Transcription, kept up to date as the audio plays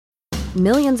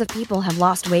Millions of people have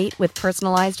lost weight with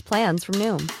personalized plans from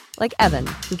Noom. Like Evan,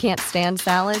 who can't stand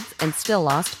salads and still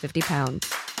lost 50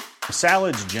 pounds.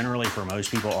 Salads generally for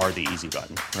most people are the easy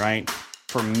button, right?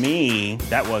 For me,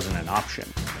 that wasn't an option.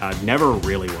 I never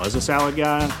really was a salad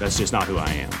guy. That's just not who I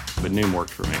am. But Noom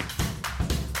worked for me.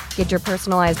 Get your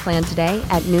personalized plan today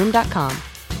at Noom.com.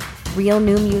 Real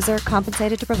Noom user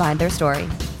compensated to provide their story.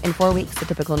 In 4 weeks, the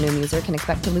typical Noom user can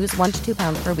expect to lose 1 to 2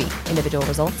 pounds per week. Individual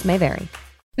results may vary.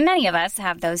 Many of us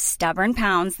have those stubborn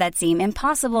pounds that seem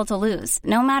impossible to lose,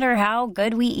 no matter how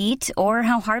good we eat or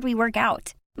how hard we work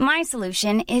out. My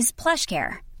solution is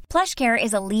PlushCare. PlushCare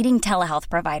is a leading telehealth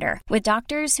provider with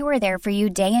doctors who are there for you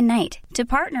day and night to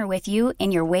partner with you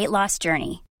in your weight loss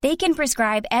journey. They can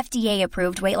prescribe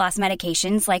FDA-approved weight loss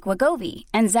medications like Wegovy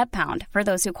and Zepbound for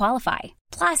those who qualify.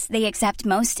 Plus, they accept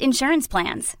most insurance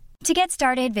plans. To get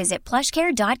started, visit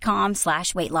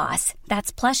plushcare.com/weightloss.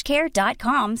 That's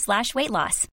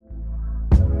plushcare.com/weightloss.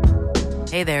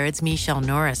 Hey there, it's Michelle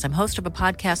Norris. I'm host of a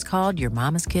podcast called Your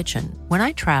Mama's Kitchen. When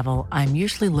I travel, I'm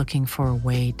usually looking for a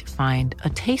way to find a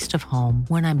taste of home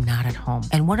when I'm not at home.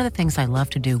 And one of the things I love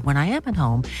to do when I am at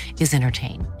home is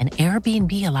entertain. And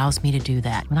Airbnb allows me to do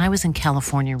that. When I was in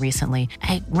California recently,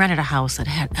 I rented a house that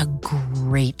had a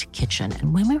great kitchen.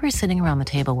 And when we were sitting around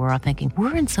the table, we were all thinking,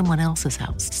 we're in someone else's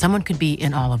house. Someone could be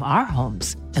in all of our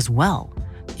homes as well.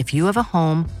 If you have a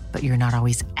home, but you're not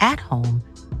always at home,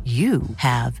 you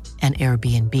have an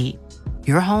Airbnb.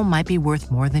 Your home might be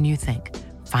worth more than you think.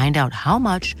 Find out how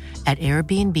much at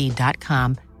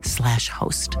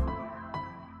airbnb.com/host.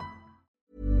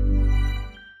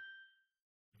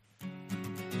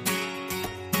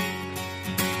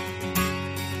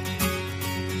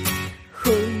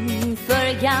 Sjung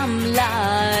för gamla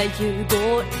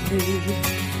Djurgård nu.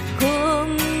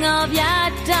 Sjung av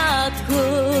hjärtat,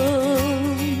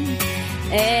 sjung.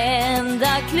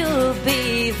 Enda klubb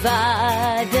i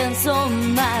världen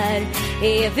som är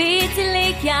evigt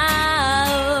lika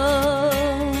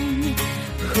ung.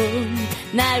 Sjung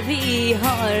när vi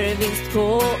har vinst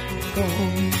på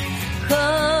gång.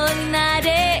 Sjung när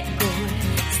det går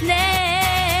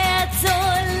snett. Så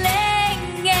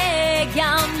länge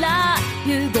gamla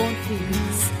Djurgården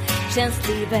finns känns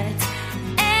livet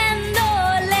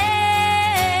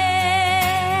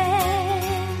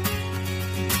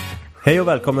Hej och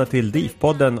välkomna till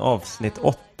DIFpodden avsnitt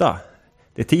 8.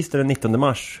 Det är tisdag den 19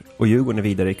 mars och Djurgården är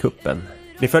vidare i kuppen.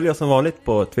 Ni följer oss som vanligt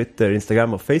på Twitter,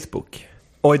 Instagram och Facebook.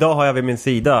 Och idag har jag vid min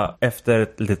sida efter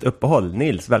ett litet uppehåll.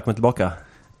 Nils, välkommen tillbaka.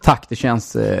 Tack, det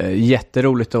känns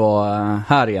jätteroligt att vara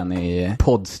här igen i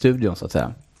poddstudion så att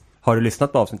säga. Har du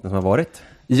lyssnat på avsnitten som har varit?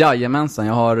 Jajamensan,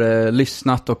 jag har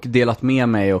lyssnat och delat med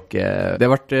mig och det har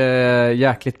varit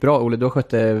jäkligt bra. Olle, du har skött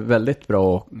det väldigt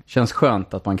bra och känns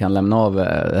skönt att man kan lämna av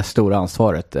det stora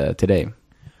ansvaret till dig.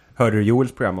 Hörde du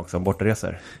Joels program också om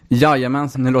bortaresor?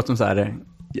 Jajamensan, det låter som så här,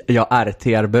 jag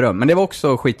RTR beröm. Men det var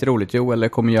också skitroligt. Joel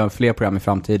kommer göra fler program i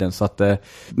framtiden så att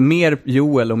mer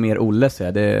Joel och mer Olle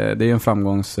så det är ju en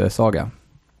framgångssaga.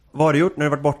 Vad har du gjort när du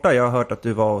varit borta? Jag har hört att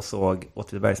du var och såg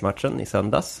Åtvidabergsmatchen i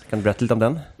söndags. Kan du berätta lite om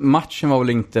den? Matchen var väl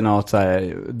inte något så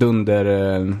här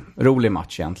rolig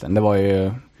match egentligen. Det var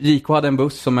ju... JK hade en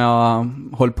buss som jag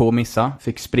höll på att missa.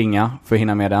 Fick springa för att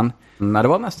hinna med den. Men det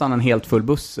var nästan en helt full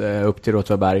buss upp till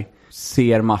Åtvidaberg.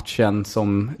 Ser matchen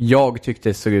som jag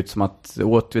tyckte såg ut som att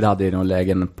Åtvid hade någon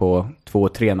lägen på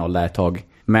 2-3-0 där ett tag.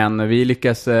 Men vi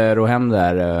lyckas ro hem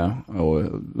där och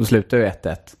slutade ju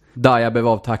 1-1. Daja blev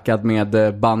avtackad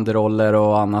med banderoller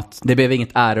och annat. Det blev inget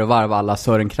ärevarv alla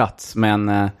Sören Kratz, men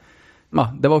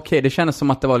det var okej. Det kändes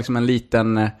som att det var liksom en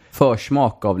liten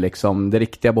försmak av liksom det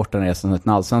riktiga bortaresan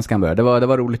när allsvenskan började. Det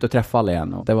var roligt att träffa alla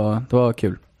igen och det var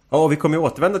kul. Ja, och vi kommer ju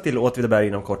återvända till Åtvidaberg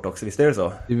inom kort också, visst är det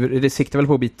så? Det siktar väl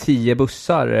på att bli 10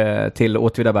 bussar till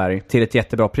Åtvidaberg till ett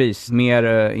jättebra pris.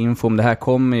 Mer info om det här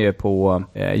kommer ju på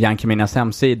Jan Keminas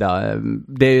hemsida.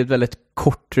 Det är ju ett väldigt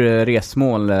kort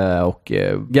resmål och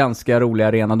ganska rolig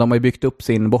arena. De har ju byggt upp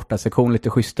sin bortasektion lite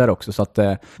schysstare också så att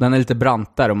den är lite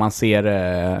brantare och man ser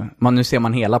nu ser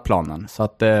man hela planen. Så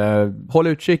att håll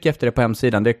utkik efter det på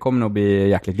hemsidan. Det kommer nog bli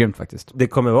jäkligt grymt faktiskt. Det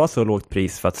kommer vara så lågt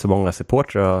pris för att så många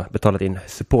supportrar har betalat in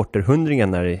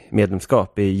supporterhundringen när i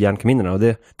medlemskap i järnkaminerna och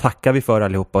det tackar vi för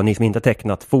allihopa. Och ni som inte har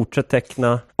tecknat, fortsätt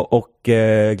teckna och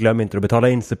glöm inte att betala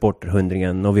in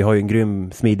supporterhundringen och vi har ju en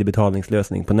grym smidig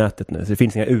betalningslösning på nätet nu så det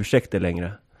finns inga ursäkter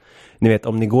längre. Ni vet,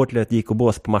 om ni går till ett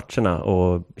JK-bås på matcherna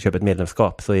och köper ett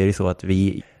medlemskap så är det så att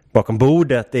vi bakom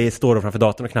bordet står framför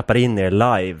datorn och knappar in er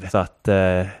live så att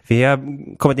vi har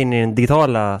kommit in i den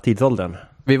digitala tidsåldern.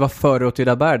 Vi var före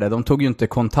Åtvidaberg där. De tog ju inte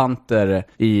kontanter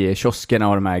i kioskerna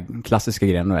och de här klassiska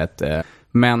grejerna.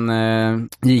 Men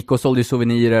JK sålde ju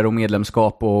souvenirer och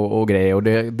medlemskap och grejer. Och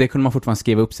det kunde man fortfarande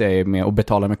skriva upp sig med och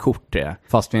betala med kort.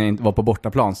 Fast vi inte var på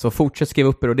bortaplan. Så fortsätt skriva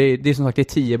upp er. Och det är som sagt det är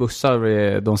 10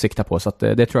 bussar de siktar på. Så att,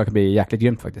 det tror jag kan bli jäkligt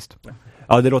grymt faktiskt.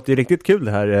 Ja, det låter ju riktigt kul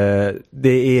det här.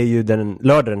 Det är ju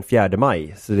lördag den 4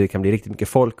 maj. Så det kan bli riktigt mycket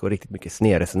folk och riktigt mycket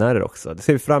snedresenärer också. Det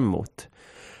ser vi fram emot.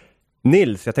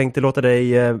 Nils, jag tänkte låta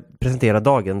dig presentera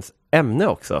dagens ämne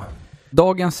också.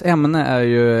 Dagens ämne är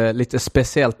ju lite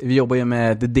speciellt. Vi jobbar ju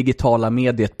med det digitala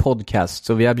mediet podcast.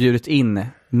 Så vi har bjudit in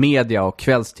media och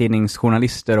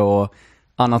kvällstidningsjournalister och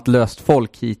annat löst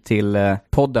folk hit till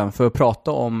podden för att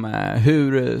prata om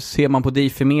hur ser man på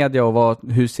DIF i media och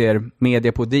hur ser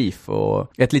media på DIF,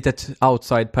 och ett litet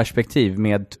outside-perspektiv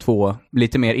med 2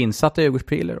 lite mer insatta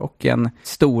Djurgårdspriler och en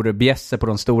stor bjässe på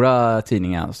de stora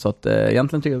tidningarna. Så att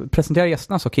egentligen presentera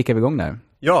gästerna så kickar vi igång där.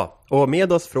 Ja, och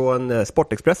med oss från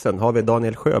Sportexpressen har vi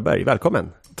Daniel Sjöberg. Välkommen!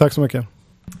 Tack så mycket.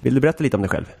 Vill du berätta lite om dig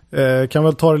själv? Kan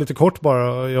väl ta det lite kort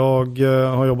bara. Jag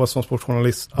har jobbat som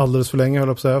sportjournalist alldeles för länge, höll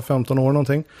jag på att säga, 15 år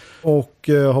någonting. Och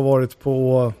har varit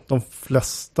på de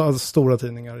flesta stora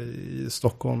tidningar i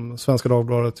Stockholm. Svenska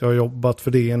Dagbladet, jag har jobbat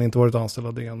för DN, inte varit anställd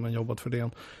av DN men jobbat för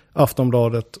DN.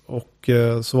 Aftonbladet, och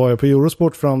så var jag på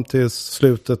Eurosport fram till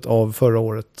slutet av förra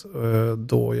året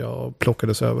då jag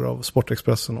plockades över av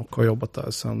Sportexpressen och har jobbat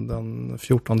där sedan den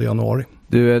 14 januari.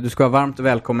 Du ska vara varmt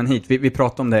välkommen hit. Vi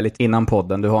pratade om det lite innan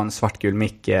podden. Du har en svartgul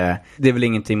mick. Det är väl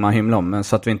ingenting man hymlar om, men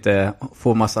så att vi inte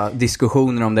får massa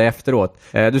diskussioner om det efteråt.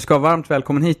 Du ska vara varmt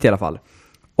välkommen hit i alla fall.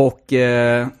 Och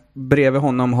bredvid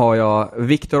honom har jag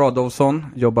Viktor Adolfsson,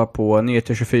 jobbar på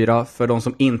Nyheter 24. För de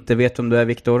som inte vet om du är,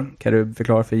 Viktor, kan du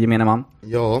förklara för gemene man?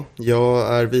 Ja,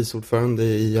 jag är viceordförande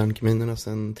i Järnkaminerna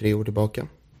sedan 3 år tillbaka.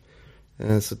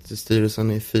 Suttit i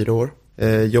styrelsen i 4 år.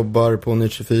 Jobbar på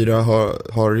Nyheter 24,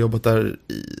 har jobbat där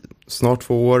i snart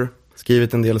 2 år.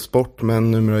 Skrivit en del sport,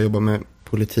 men numera jobbar med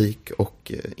politik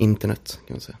och internet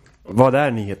kan man säga. Vad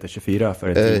är Nyheter 24 för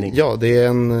en tidning? Ja, det är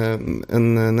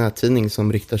en nättidning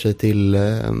som riktar sig till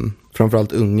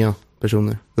framförallt unga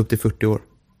personer, upp till 40 år.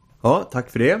 Ja, tack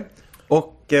för det.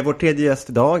 Och vår tredje gäst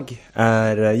idag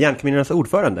är Järnkaminernas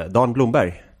ordförande, Dan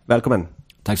Blomberg. Välkommen.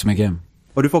 Tack så mycket.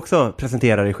 Och du får också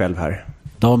presentera dig själv här.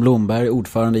 Dan Blomberg,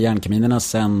 ordförande i Järnkaminerna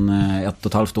sedan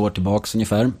 1,5 år tillbaka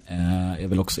ungefär.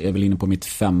 Jag är väl inne på mitt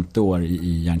 5:e år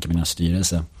i Järnkaminernas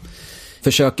styrelse.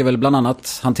 Försöker väl bland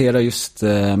annat hantera just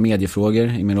mediefrågor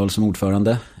i min roll som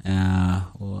ordförande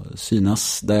och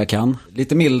synas där jag kan.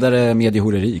 Lite mildare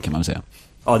mediehoreri kan man väl säga.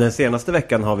 Ja, den senaste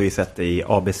veckan har vi sett i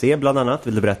ABC bland annat.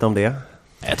 Vill du berätta om det?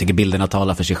 Jag tycker bilderna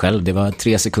talar för sig själv. Det var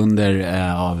 3 sekunder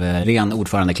av ren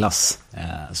ordförandeklass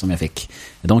som jag fick.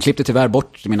 De klippte tyvärr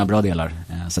bort mina bra delar.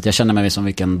 Så att jag känner mig som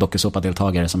vilken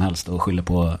dokusåpa-deltagare som helst och skyller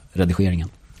på redigeringen.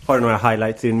 Har du några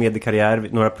highlights i din mediekarriär?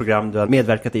 Några program du har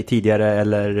medverkat i tidigare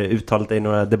eller uttalat dig i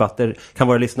några debatter? Kan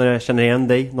våra lyssnare känna igen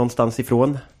dig någonstans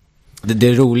ifrån?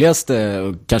 Det roligaste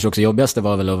och kanske också jobbigaste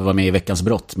var väl att vara med i Veckans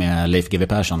brott med Leif GW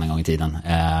Persson en gång i tiden.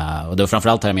 Och det var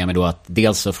framförallt här med mig då att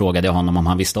dels så frågade jag honom om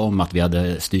han visste om att vi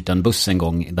hade styrt en buss en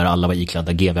gång där alla var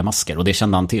iklädda GW-masker, och det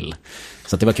kände han till.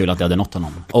 Så att det var kul att jag hade nått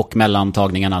honom. Och mellan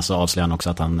tagningarna så avslöjade han också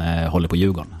att han håller på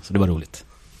Djurgården, så det var roligt.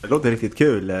 Det låter riktigt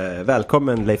kul.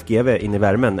 Välkommen Leif GW in i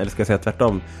värmen, eller ska jag säga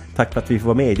tvärtom. Tack för att vi får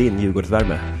vara med i din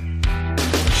Djurgårdsvärme.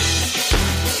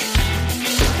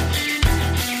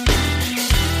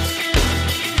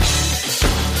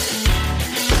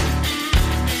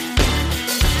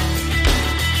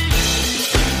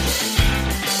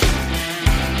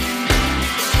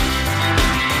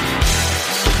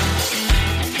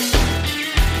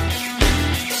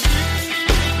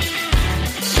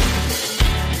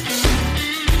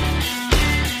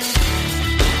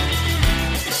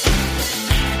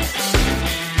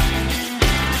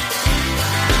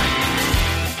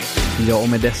 Ja, och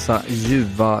med dessa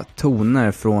ljuva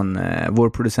toner från vår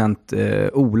producent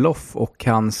Olof och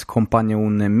hans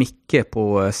kompanjon Micke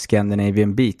på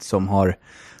Scandinavian Beat som har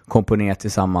komponerat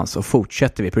tillsammans, så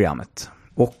fortsätter vi programmet.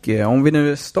 Och om vi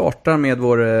nu startar med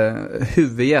vår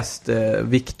huvudgäst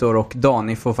Viktor och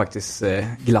Dani får faktiskt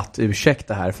glatt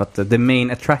ursäkta här för att the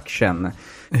main attraction.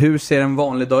 Hur ser en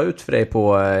vanlig dag ut för dig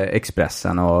på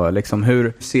Expressen och liksom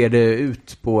hur ser det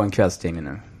ut på en kvällstidning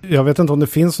nu? Jag vet inte om det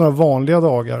finns några vanliga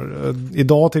dagar.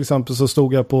 Idag till exempel så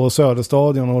stod jag på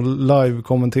Söderstadion och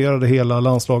live-kommenterade hela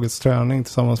landslagets träning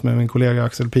tillsammans med min kollega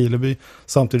Axel Pileby.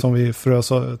 Samtidigt som vi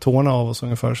frös tårna av oss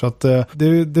ungefär. Så att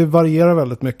det varierar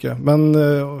väldigt mycket. Men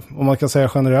om man kan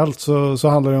säga generellt så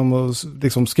handlar det om att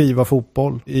liksom skriva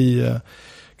fotboll i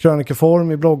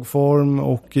krönikeform, i bloggform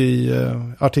och i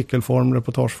artikelform,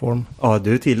 reportageform. Ja,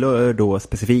 du tillhör då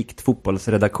specifikt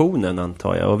fotbollsredaktionen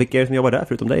antar jag. Och vilka är det som jobbar där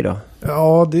förutom dig då?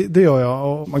 Ja, det gör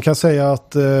jag. Och man kan säga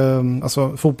att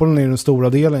alltså, fotbollen är den stora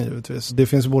delen givetvis. Det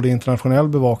finns både internationell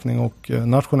bevakning och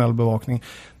nationell bevakning.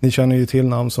 Ni känner ju till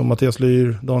namn som Mattias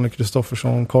Lyr, Daniel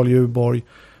Kristoffersson, Carl Djurborg,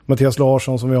 Mattias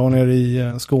Larsson som vi har nere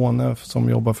i Skåne som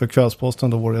jobbar för Kvällsposten,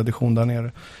 då vår edition där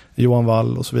nere. Johan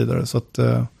Wall och så vidare. Så att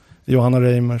Johanna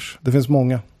Reimers, det finns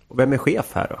många. Och vem är chef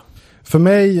här då? För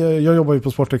mig, jag jobbar ju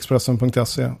på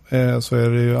sportexpressen.se, så är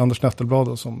det ju Anders Nettelblad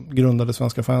då, som grundade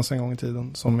Svenska Fans en gång i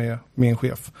tiden, som är min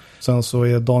chef. Sen så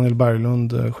är Daniel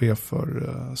Berglund chef för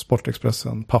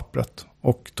Sportexpressen Pappret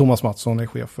och Thomas Mattsson är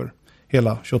chef för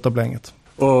hela Tjottablänget.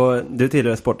 Och du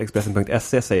tillhör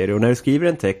sportexpressen.se säger du. Och när du skriver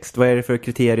en text, vad är det för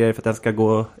kriterier för att den ska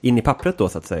gå in i pappret då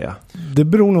så att säga? Det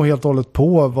beror nog helt och hållet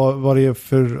på vad det är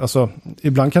för... Alltså,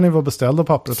 ibland kan det vara beställt av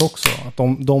pappret också. Att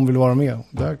de vill vara med.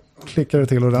 Där klickar det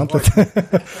till ordentligt.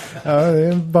 Ja, det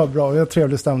är bara bra. Det är en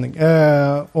trevlig stämning.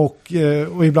 Och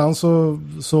ibland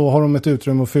så har de ett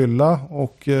utrymme att fylla.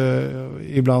 Och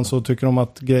ibland så tycker de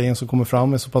att grejen som kommer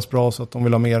fram är så pass bra så att de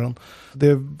vill ha mer än.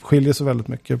 Det skiljer sig väldigt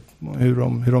mycket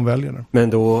hur de väljer det. Men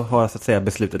då har så att säga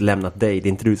beslutet lämnat dig. Det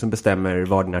är inte du som bestämmer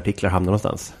var dina artiklar hamnar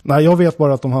någonstans? Nej, jag vet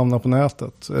bara att de hamnar på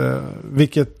nätet.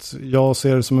 Vilket jag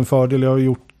ser som en fördel. Jag har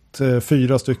gjort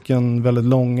 4 stycken väldigt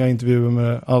långa intervjuer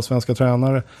med allsvenska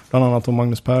tränare. Bland annat om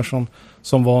Magnus Persson.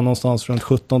 Som var någonstans runt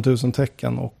 17 000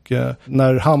 tecken. Och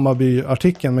när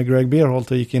Hammarby-artikeln med Greg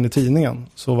Berhalter gick in i tidningen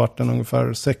så var den ungefär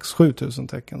 6-7 000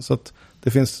 tecken. Så att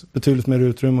det finns betydligt mer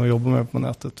utrymme att jobba med på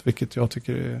nätet, vilket jag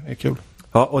tycker är kul.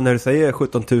 Ja, och när du säger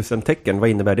 17 000 tecken, vad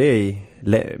innebär det i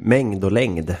mängd och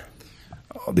längd?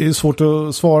 Ja, det är svårt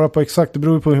att svara på exakt. Det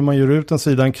beror på hur man gör ut en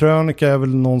sida. En krönika är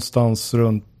väl någonstans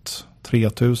runt 3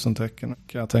 000 tecken,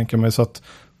 kan jag tänka mig. Så att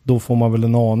då får man väl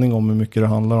en aning om hur mycket det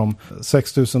handlar om.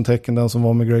 6 000 tecken, den som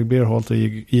var med Greg Berhalter,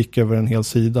 gick över en hel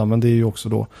sida. Men det är ju också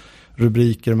då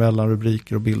rubriker,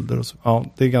 mellanrubriker och bilder. Och så. Ja,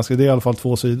 det är i alla fall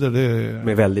 2 sidor. Det är...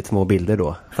 Med väldigt små bilder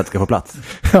då, för att det ska få plats.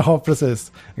 Ja,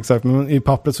 precis. Exakt. Men i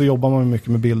pappret så jobbar man mycket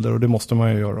med bilder och det måste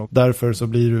man ju göra. Och därför så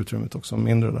blir utrymmet också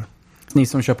mindre där. Ni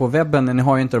som kör på webben, ni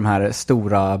har ju inte de här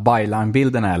stora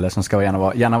byline-bilderna eller som ska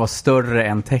gärna vara större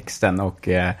än texten. Och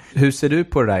hur ser du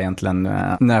på det där egentligen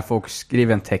när folk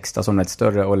skriver en text som är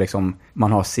större och liksom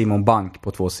man har Simon Bank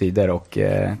på 2 sidor och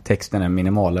texten är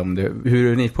minimal?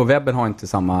 Hur ni på webben har inte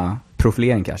samma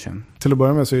profilering kanske? Till att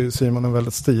börja med så är Simon en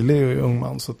väldigt stilig ung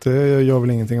man, så att det gör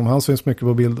väl ingenting om han syns mycket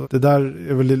på bild. Det där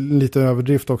är väl lite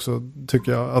överdrift också,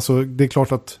 tycker jag. Alltså, det är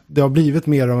klart att det har blivit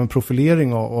mer av en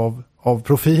profilering av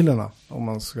profilerna, om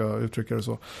man ska uttrycka det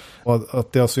så. Och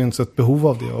att det har synts ett behov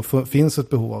av det och finns ett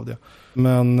behov av det.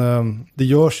 Men det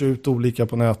görs ut olika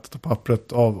på nätet och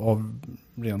pappret av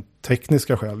rent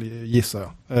tekniska skäl, gissar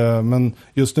jag. Men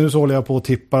just nu så håller jag på och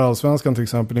tippar allsvenskan till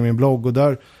exempel i min blogg. Och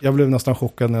där, jag blev nästan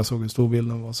chockad när jag såg hur stor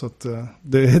bilden var. Så att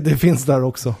det finns där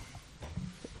också.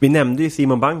 Vi nämnde ju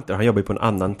Simon Bank där, han jobbar ju på en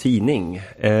annan tidning.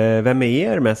 Vem är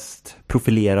er mest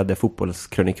profilerade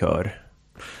fotbollskrönikör?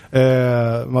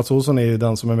 Mats Olsson är ju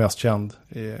den som är mest känd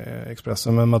i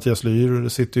Expressen, men Mattias Lyr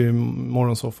sitter ju i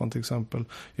morgonsoffan till exempel.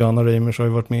 Johanna Reimers har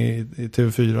ju varit med i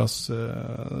TV4s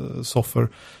soffor.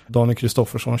 Daniel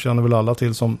Kristoffersson känner väl alla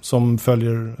till som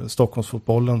följer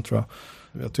Stockholmsfotbollen, tror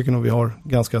jag. Jag tycker nog vi har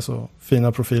ganska så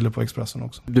fina profiler på Expressen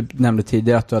också. Du nämnde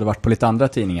tidigare att du hade varit på lite andra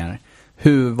tidningar.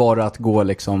 Hur var det att gå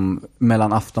liksom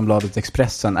mellan Aftonbladet och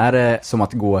Expressen? Är det som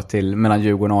att gå till mellan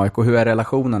Djurgården och AIK? Hur är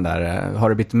relationen där? Har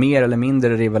det blivit mer eller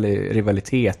mindre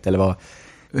rivalitet? Eller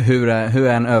hur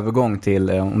är en övergång till,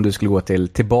 om du skulle gå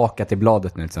tillbaka till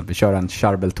bladet nu till exempel, köra en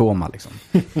Charbel-Toma liksom?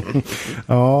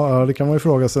 Ja, det kan man ju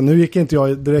fråga sig. Nu gick inte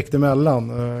jag direkt emellan.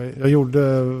 Jag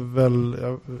gjorde väl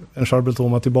en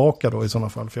Charbel-Toma tillbaka då i sådana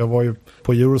fall. För jag var ju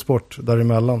på Eurosport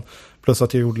däremellan. Plus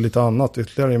att jag gjorde lite annat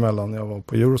ytterligare emellan när jag var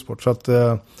på Eurosport. Så att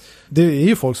det är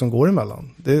ju folk som går emellan.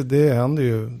 Det händer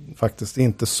ju faktiskt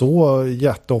inte så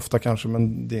jätteofta kanske,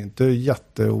 men det är inte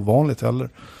jätteovanligt heller.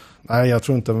 Nej, jag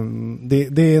tror inte.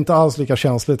 Det är inte alls lika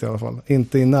känsligt i alla fall.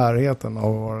 Inte i närheten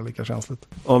av att vara lika känsligt.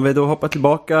 Om vi då hoppar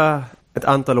tillbaka ett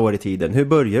antal år i tiden. Hur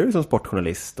började du som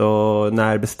sportjournalist och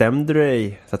när bestämde du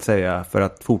dig så att säga för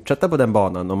att fortsätta på den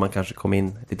banan om man kanske kom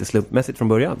in lite slumpmässigt från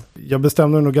början? Jag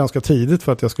bestämde nog ganska tidigt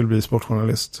för att jag skulle bli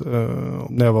sportjournalist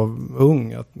när jag var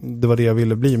ung. Att det var det jag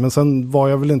ville bli. Men sen var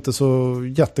jag väl inte så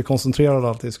jättekoncentrerad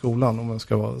alltid i skolan om jag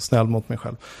ska vara snäll mot mig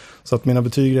själv. Så att mina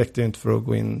betyg räckte inte för att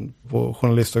gå in på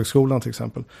journalisthögskolan till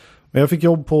exempel. Men jag fick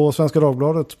jobb på Svenska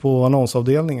Dagbladet på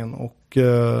annonsavdelningen och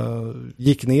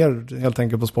gick ner helt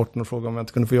enkelt på sporten och frågade om jag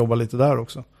inte kunde få jobba lite där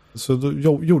också. Så då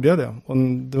gjorde jag det. Och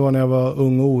det var när jag var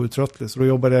ung och outtröttlig. Så då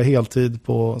jobbade jag heltid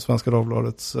på Svenska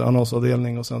Dagbladets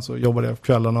annonsavdelning. Och sen så jobbade jag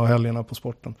kvällarna och helgerna på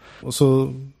sporten. Och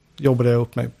så jobbade jag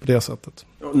upp mig på det sättet.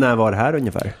 Och när var det här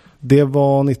ungefär? Det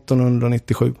var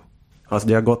 1997. Alltså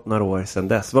det har gått några år sedan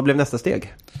dess. Vad blev nästa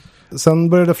steg? Sen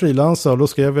började jag frilansa och då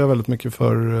skrev jag väldigt mycket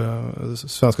för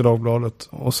Svenska Dagbladet.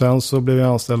 Och sen så blev jag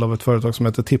anställd av ett företag som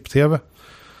heter TIP-TV.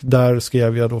 Där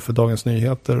skrev jag då för Dagens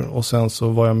Nyheter och sen så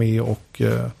var jag med och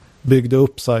byggde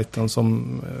upp sajten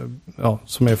som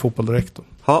är Fotboll Direkt då.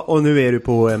 Ja, och nu är du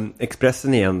på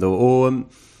Expressen igen då. Och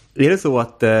är det så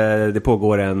att det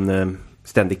pågår en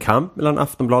ständig kamp mellan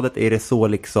Aftonbladet? Är det så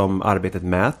liksom arbetet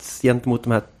mäts gentemot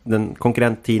den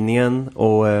konkurrenttidningen?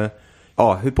 Och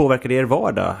hur påverkar det er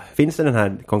vardag? Finns det den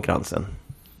här konkurrensen?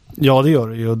 Ja, det gör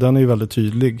det ju. Och den är ju väldigt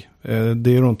tydlig.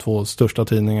 Det är de 2 största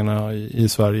tidningarna i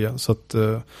Sverige. Så att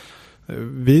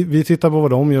vi tittar på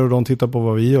vad de gör och de tittar på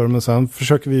vad vi gör. Men sen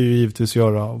försöker vi ju givetvis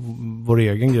göra vår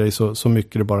egen grej så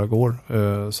mycket det bara går.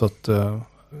 Så att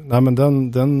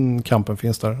men den kampen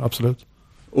finns där, absolut.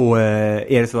 Och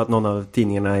är det så att någon av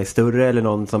tidningarna är större eller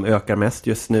någon som ökar mest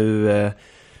just nu?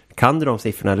 Kan du de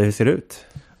siffrorna eller hur ser det ut?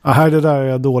 Ja, det där är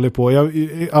jag dålig på.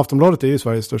 Aftonbladet är ju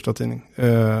Sveriges största tidning.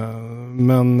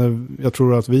 Men jag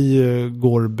tror att vi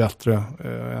går bättre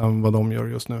än vad de gör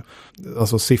just nu.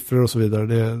 Alltså siffror och så vidare.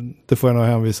 Det får jag nog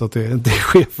hänvisa till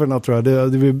cheferna tror jag.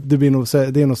 Det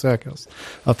är nog säkrast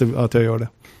att jag gör det.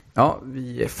 Ja,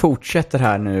 vi fortsätter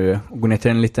här nu och går ner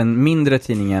till en liten mindre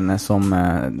tidningen som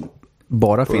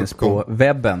bara finns på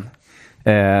webben.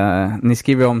 Ni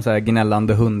skriver om så här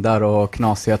gnällande hundar och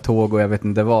knasiga tåg och jag vet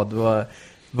inte vad.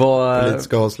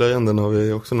 Politiska avslöjanden har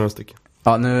vi också några stycken.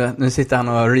 Ja, nu sitter han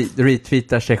och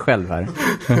retweetar sig själv här.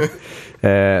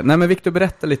 Nej men Victor,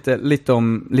 berätta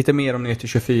lite mer om Nyheter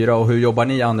 24 och hur jobbar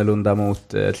ni annorlunda mot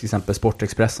till exempel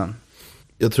Sportexpressen?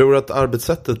 Jag tror att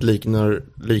arbetssättet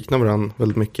liknar varandra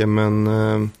väldigt mycket, men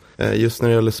just när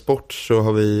det gäller sport så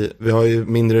har vi har ju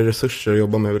mindre resurser att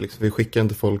jobba med. Liksom. Vi skickar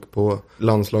inte folk på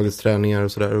landslagets träningar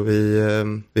och sådär. Och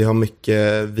vi har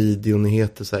mycket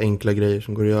videonyheter, så här enkla grejer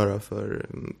som går att göra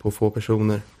på få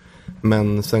personer.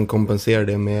 Men sen kompenserar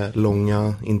det med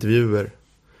långa intervjuer.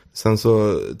 Sen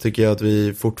så tycker jag att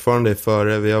vi fortfarande är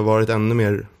före. Vi har varit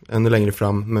ännu längre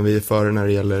fram, men vi är före när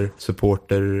det gäller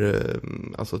supporter,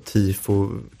 alltså tifo,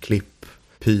 klipp,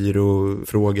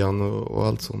 pyro-frågan och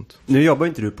allt sånt. Nu jobbar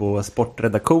inte du på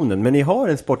sportredaktionen, men ni har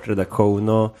en sportredaktion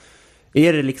och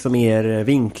är det liksom er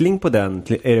vinkling på den?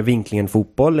 Är det vinklingen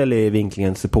fotboll eller är det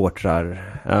vinklingen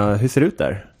supportrar? Hur ser det ut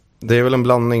där? Det är väl en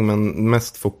blandning, men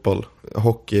mest fotboll.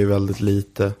 Hockey är väldigt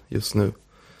lite just nu.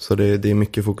 Så det är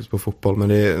mycket fokus på fotboll,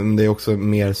 men det är också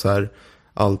mer så här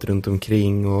allt runt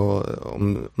omkring och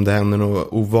om det händer något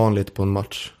ovanligt på en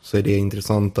match så är det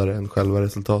intressantare än själva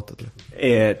resultatet.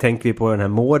 Tänker vi på den här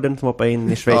morden som hoppar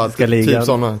in i schweiziska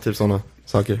ligan? Typ såna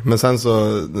saker. Men sen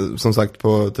så, som sagt,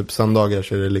 på typ söndagar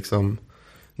så är det liksom,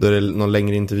 då är det någon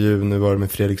längre intervju. Nu var det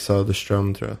med Fredrik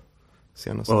Söderström tror jag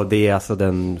senast. Och det är alltså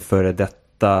den före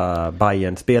detta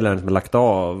Bayern-spelaren som har lagt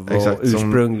av och exakt,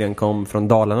 ursprungligen kom från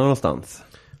Dalarna någonstans.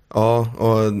 Ja,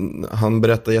 och han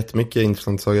berättade jättemycket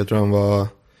intressant saker. Jag tror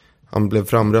han blev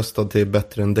framröstad till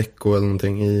bättre än Deco eller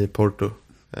någonting i Porto.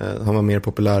 Han var mer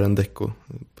populär än Deco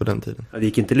på den tiden. Ja, det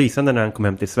gick inte lysande när han kom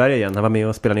hem till Sverige igen. Han var med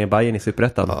och spelade ner Bayern i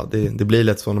Superettan. Ja, det blir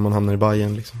lätt så när man hamnar i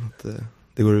Bayern liksom, att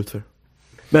det går ut för.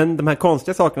 Men de här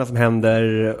konstiga sakerna som händer,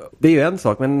 det är ju en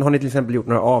sak. Men har ni till exempel gjort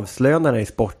några avslöjanden i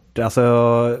sport? Alltså,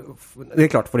 det är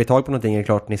klart, får ni tag på någonting är det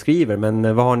klart ni skriver.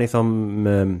 Men vad har ni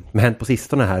som hänt på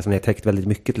sistone här som ni har täckt väldigt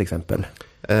mycket till exempel?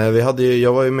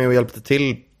 Jag var ju med och hjälpte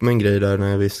till med en grej där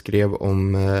när vi skrev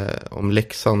om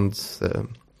Leksands,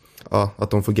 att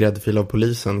de får gräddfil av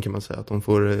polisen kan man säga. Att de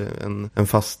får en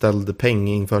fastställd peng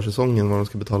inför säsongen vad de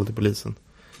ska betala till polisen.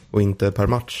 Och inte per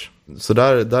match. Så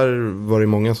där var det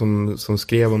många som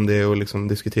skrev om det och liksom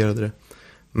diskuterade det.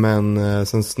 Men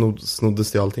sen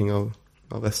snoddes det allting av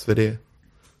SvD,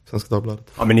 Svenska Dagbladet.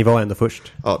 Ja, men ni var ändå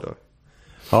först. Ja, det var.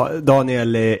 Ja,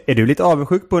 Daniel, är du lite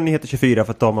avundsjuk på Nyheter 24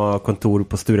 för att de har kontor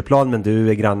på Stureplan men du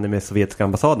är granne med sovjetiska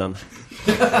ambassaden?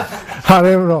 Ja, det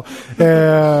är bra.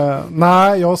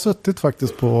 Nej, jag har suttit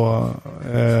faktiskt på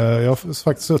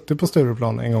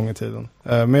Stureplan en gång i tiden.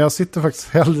 Men jag sitter faktiskt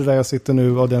hellre där jag sitter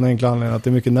nu av den enkla anledningen att det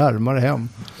är mycket närmare hem.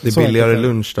 Det är billigare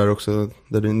lunch där också,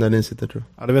 där ni sitter tror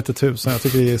jag. Ja, det vet jag tusan. Jag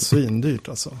tycker det är svindyrt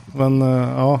alltså. Men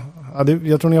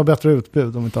jag tror ni har bättre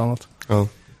utbud om inte annat. Ja.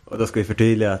 Och då ska vi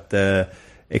förtydliga att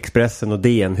Expressen och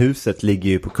DN-huset ligger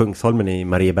ju på Kungsholmen i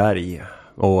Marieberg.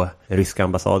 Och ryska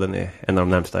ambassaden är en av de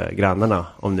närmsta grannarna.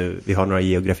 Om nu vi har några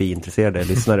geografiintresserade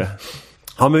lyssnare.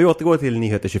 Ja, men vi återgår till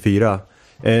Nyheter 24.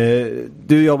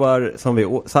 Du jobbar, som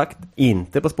vi sagt,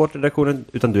 inte på sportredaktionen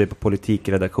utan du är på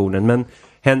politikredaktionen. Men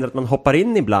händer att man hoppar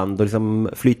in ibland och liksom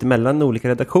flyter mellan olika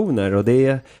redaktioner? Och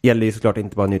det gäller ju såklart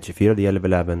inte bara Nytt 24, det gäller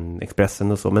väl även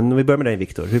Expressen och så. Men om vi börjar med dig,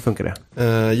 Viktor, hur funkar det?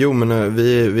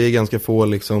 Vi är ganska få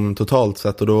liksom, totalt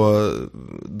sett. Och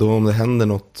då om det händer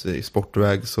något i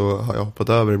sportväg så har jag hoppat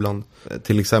över ibland.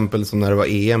 Till exempel som när det var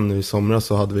EM nu i somras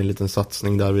så hade vi en liten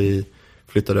satsning där vi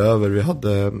flyttade över. Vi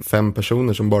hade 5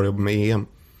 personer som bara jobbade med EM.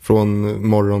 Från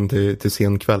morgon till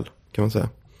sen kväll kan man säga.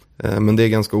 Men det är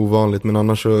ganska ovanligt. Men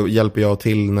annars så hjälper jag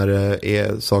till när det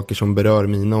är saker som berör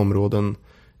mina områden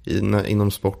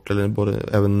inom sport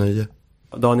eller även nöje.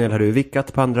 Daniel, har du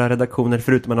vickat på andra redaktioner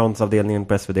förutom annonsavdelningen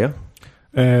på SvD?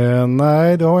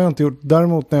 Nej, det har jag inte gjort.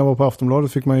 Däremot när jag var på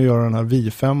Aftonbladet fick man ju göra den här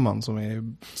Vi-5an som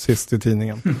är sist i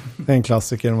tidningen. Det är en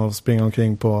klassiker, man får springa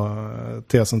omkring på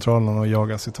T-centralen och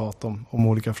jaga citat om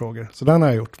olika frågor. Så den har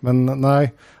jag gjort. Men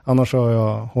nej, annars har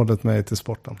jag hållit mig till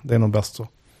sporten. Det är nog bäst så.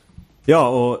 Ja,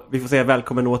 och vi får säga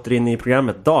välkommen åter in i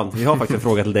programmet. Dan, vi har faktiskt en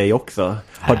fråga till dig också.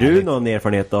 Har du någon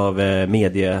erfarenhet av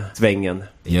mediesvängen?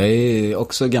 Jag är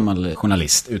också gammal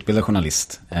journalist, utbildad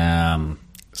journalist.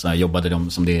 Så jag jobbade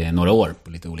som det är några år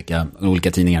på lite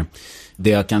olika tidningar. Det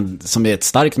jag som är ett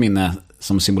starkt minne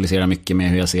som symboliserar mycket med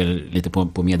hur jag ser lite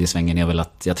på mediesvängen är väl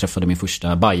att jag träffade min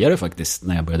första bajare faktiskt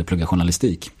när jag började plugga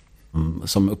journalistik.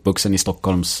 Som uppvuxen i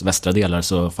Stockholms västra delar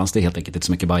så fanns det helt enkelt inte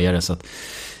så mycket bajare. Så att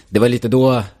det var lite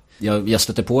då jag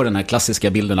stötte på den här klassiska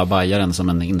bilden av bajaren som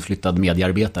en inflyttad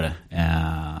mediearbetare.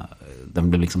 Den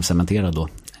blev liksom cementerad då.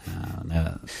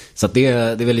 Så att det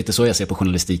är väl lite så jag ser på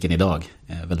journalistiken idag.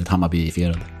 Väldigt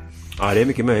Hammarbyifierad. Ja, det är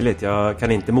mycket möjligt. Jag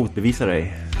kan inte motbevisa dig.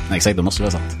 Nej, exakt, då måste det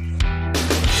vara sant.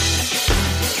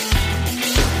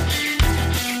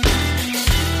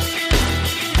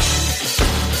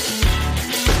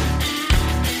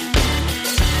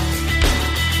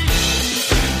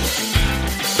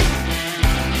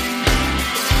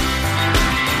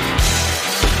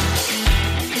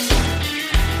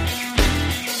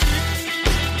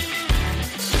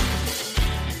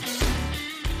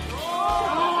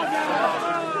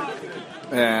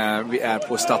 Vi är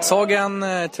på Stadshagen,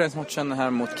 träningsmatchen här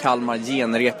mot Kalmar,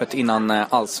 genrepet innan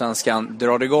allsvenskan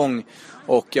drar igång.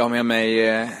 Och jag har med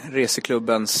mig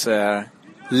reseklubbens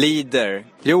leader,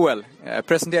 Joel.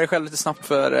 Presentera själv lite snabbt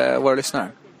för våra lyssnare.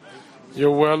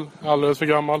 Joel, alldeles för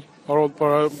gammal. Har hållit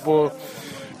på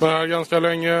det här ganska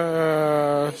länge.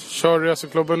 Kör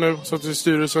reseklubben nu, så till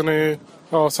styrelsen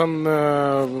sen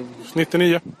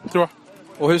 99 tror jag.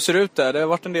 Och hur ser det ut där? Det har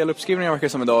varit en del uppskrivningar verkar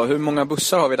som idag. Hur många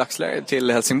bussar har vi i dagsläget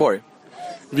till Helsingborg?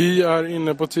 Vi är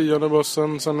inne på 10:e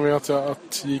bussen. Sen vet jag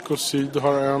att JK Syd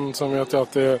har en. Sen vet jag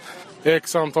att det är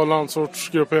x antal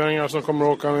landsortsgrupperingar som kommer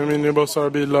att åka med minibussar,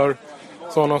 bilar,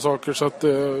 sådana saker. Så att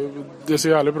det ser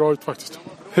jävligt bra ut faktiskt.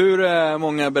 Hur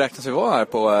många beräknas vi vara här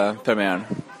på premiären?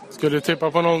 Skulle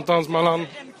tippa på någonstans mellan,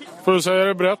 för att säga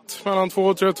det brett, mellan 2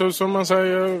 och 3 tusen. Man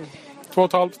säger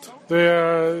 2,5.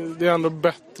 Det är ändå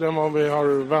bättre än vad vi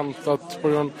har väntat på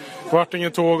grund. Det vart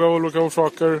inget tåg av olika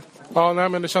orsaker. Ja, nej,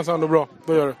 men det känns ändå bra.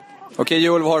 Det gör det. Okej,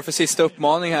 Joel, vad har du för sista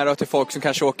uppmaning här då till folk som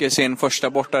kanske åker sin första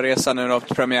bortaresa nu då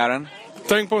till premiären?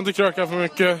 Tänk på att inte kröka för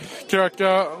mycket.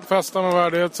 Kröka, festa med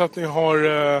värdighet så att ni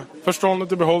har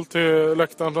förståndet i behåll till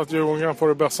läktaren så att Djurgården kan få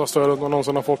det bästa stödet man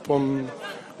någonsin har fått på en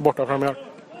bortapremiär.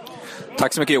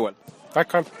 Tack så mycket, Joel.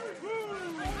 Tack själv.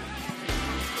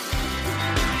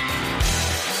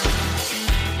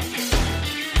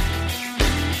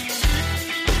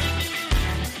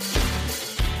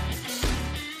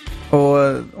 Och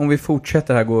om vi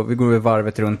fortsätter här, vi går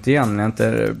varvet runt igen. Jag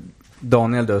inte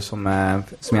Daniel då som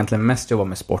egentligen mest jobbar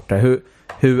med sport här.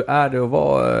 Hur är det att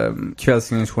vara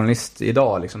kvällstidningsjournalist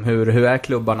idag? Liksom? Hur är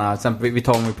klubbarna? Exempel,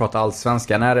 om vi pratar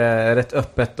allsvenskan. Är det rätt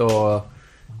öppet och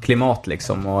klimat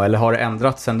liksom? Eller har det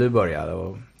ändrats sedan du började?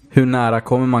 Och hur nära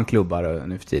kommer man klubbar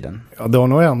nu för tiden? Ja, det har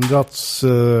nog ändrats.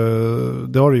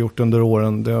 Det har det gjort under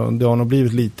åren. Det har nog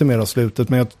blivit lite mer av slutet.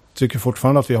 Men jag tycker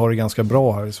fortfarande att vi har det ganska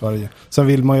bra här i Sverige. Sen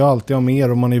vill man ju alltid ha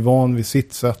mer om man är van vid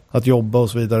sitt sätt att jobba och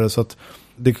så vidare. Så att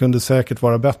det kunde säkert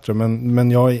vara bättre.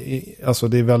 Men alltså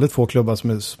det är väldigt få klubbar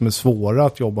som är svåra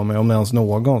att jobba med, om det ens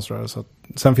någon. Så att,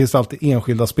 sen finns det alltid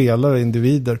enskilda spelare,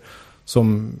 individer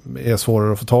som är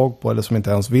svårare att få tag på eller som inte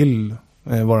ens vill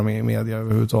vara med i media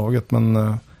överhuvudtaget.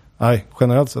 Men nej,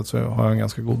 generellt sett så har jag en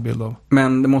ganska god bild av.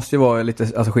 Men det måste ju vara lite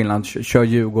skillnad. Kör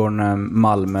Djurgården,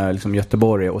 Malmö, liksom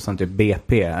Göteborg och sen typ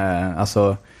BP.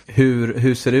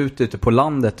 Hur ser det ut ute på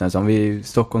landet? Alltså,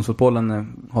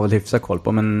 Stockholmsfotbollen har väl hyfsat koll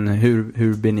på, men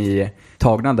hur blir ni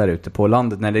tagna där ute på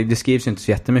landet? Nej, det skrivs ju inte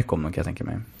så jättemycket om dem, kan jag tänka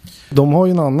mig. De har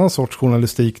ju en annan sorts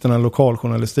journalistik, den här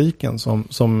lokaljournalistiken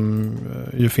som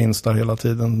ju finns där hela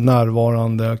tiden.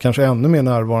 Närvarande, kanske ännu mer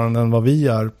närvarande än vad vi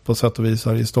är på sätt och vis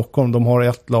här i Stockholm. De har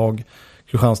ett lag,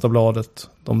 Kristianstadsbladet.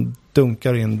 De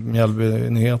dunkar in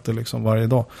Mjällby-nyheter liksom varje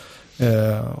dag.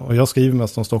 Och jag skriver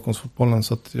mest om Stockholmsfotbollen,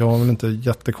 så att jag har väl inte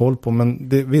jättekoll på. Men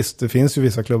visst, det finns ju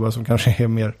vissa klubbar som kanske är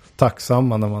mer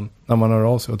tacksamma när man hör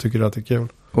av sig och tycker att det är kul.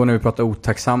 Och när vi pratar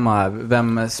otacksamma,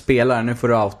 vem spelar? Nu får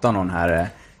du outa någon här.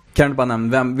 Kan du bara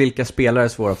nämna, vilka spelare är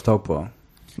svåra att få tag på?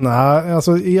 Nej,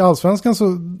 alltså i Allsvenskan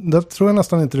så där tror jag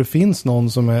nästan inte det finns någon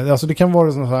som är... Alltså det kan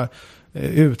vara sådana här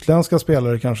utländska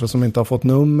spelare kanske som inte har fått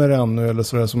nummer ännu eller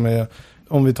sådär som är...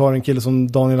 Om vi tar en kille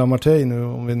som Daniel Amartey nu,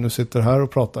 om vi nu sitter här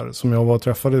och pratar, som jag var och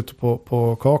träffade ute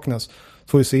på Kaknäs,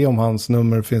 får vi se om hans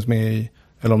nummer finns med i,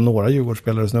 eller om några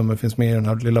Djurgårdsspelares nummer finns med i den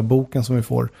här lilla boken som vi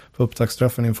får för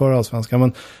upptaktsträffen inför Allsvenskan.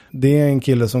 Men det är en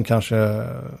kille som kanske,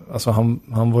 alltså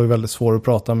han var ju väldigt svår att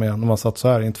prata med när man satt så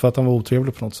här. Inte för att han var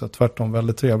otrevlig på något sätt, tvärtom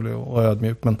väldigt trevlig och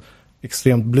ödmjuk, men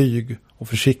extremt blyg och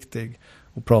försiktig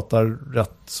och pratar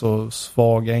rätt så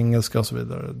svag engelska och så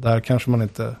vidare. Där kanske man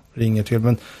inte ringer till,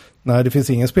 men nej, det finns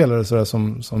ingen spelare sådär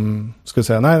som skulle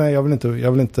säga nej, jag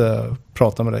vill inte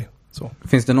prata med dig. Så.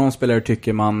 Finns det någon spelare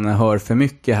tycker man hör för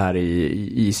mycket här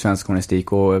i svensk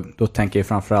journalistik, och då tänker jag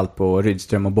framförallt på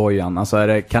Rydström och Bojan.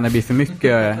 Alltså kan det bli för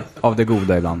mycket av det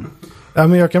goda ibland? Ja,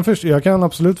 men jag kan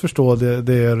absolut förstå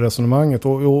det resonemanget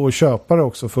och köpa det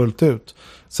också fullt ut.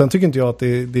 Sen tycker inte jag att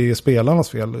det är spelarnas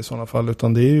fel i sådana fall,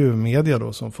 utan det är ju media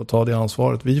då som får ta det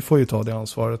ansvaret. Vi får ju ta det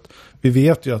ansvaret. Vi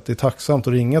vet ju att det är tacksamt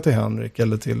att ringa till Henrik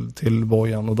eller till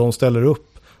Bojan, och de ställer upp.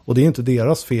 Och det är inte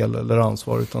deras fel eller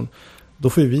ansvar, utan då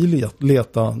får vi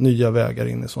leta nya vägar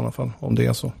in i sådana fall, om det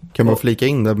är så. Kan man flika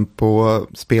in den på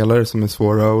spelare som är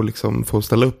svåra att liksom få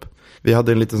ställa upp? Vi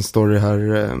hade en liten story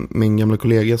här, min gamla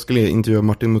kollega skulle intervjua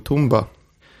Martin Mutumba.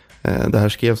 Det här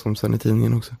skrevs om sen i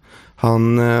tidningen också.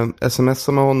 Han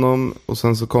smsade med honom och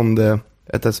sen så kom det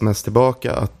ett sms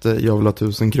tillbaka att jag vill ha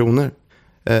 1000 kronor.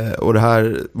 Och det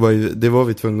här var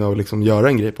vi tvungna att liksom göra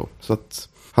en grej på. Så att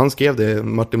han skrev det,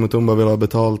 Martin Mutumba vill ha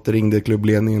betalt, ringde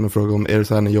klubbledningen och frågade om är det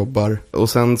så här ni jobbar. Och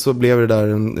sen så blev det där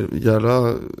en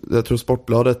jävla, jag tror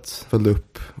Sportbladet följde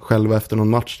upp själva efter någon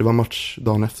match. Det var match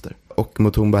dagen efter. Och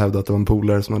Mutumba hävdade att det var en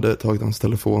polare som hade tagit hans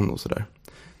telefon och sådär.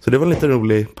 Så det var en lite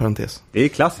rolig parentes. Det är ju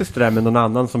klassiskt det där med någon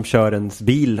annan som kör ens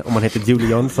bil, om man heter Julie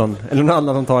Jönsson, eller någon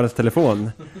annan som tar ens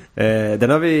telefon. Den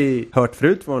har vi hört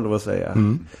förut, får man lov att säga.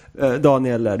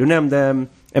 Daniel, du nämnde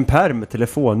en pärm med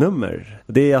telefonnummer.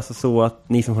 Det är alltså så att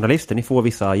ni som journalister, ni får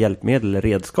vissa hjälpmedel eller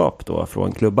redskap då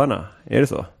från klubbarna. Är det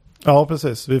så? Ja,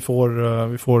 precis. Vi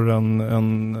får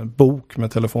en bok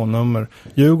med telefonnummer.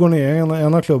 Djurgården är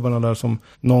en av klubbarna där som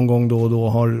någon gång då och då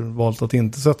har valt att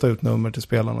inte sätta ut nummer till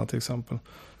spelarna till exempel.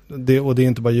 Och det är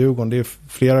inte bara Djurgården, det är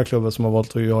flera klubbar som har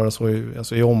valt att göra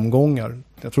så i omgångar.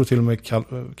 Jag tror till och med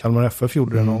Kalmar FF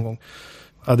gjorde det någon gång.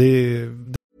 Ja,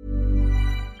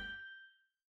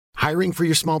 Hiring for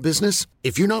your small business?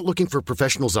 If you're not looking for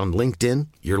professionals on LinkedIn,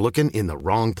 you're looking in the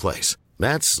wrong place.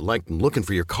 That's like looking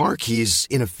for your car keys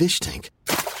in a fish tank.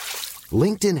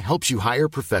 LinkedIn helps you hire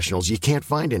professionals you can't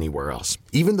find anywhere else,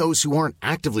 even those who aren't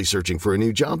actively searching for a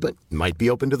new job but might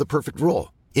be open to the perfect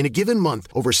role. In a given month,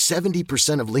 over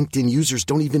 70% of LinkedIn users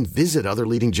don't even visit other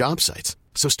leading job sites.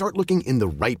 So start looking in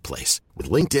the right place.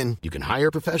 With LinkedIn, you can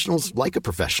hire professionals like a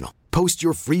professional. Post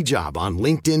your free job on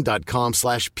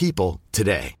linkedin.com/people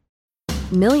today.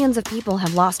 Millions of people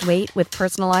have lost weight with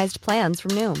personalized plans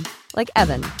from Noom. Like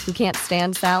Evan, who can't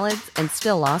stand salads and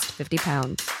still lost 50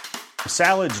 pounds.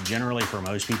 Salads generally for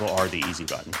most people are the easy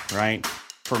button, right?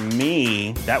 For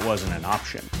me, that wasn't an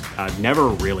option. I never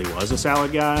really was a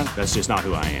salad guy. That's just not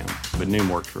who I am. But Noom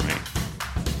worked for me.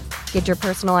 Get your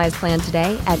personalized plan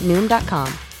today at Noom.com.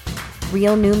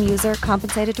 Real Noom user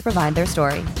compensated to provide their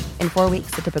story. In 4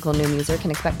 weeks, the typical Noom user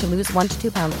can expect to lose 1 to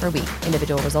 2 pounds per week.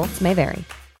 Individual results may vary.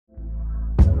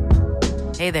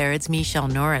 Hey there, it's Michelle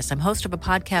Norris. I'm host of a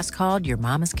podcast called Your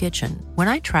Mama's Kitchen.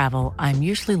 When I travel, I'm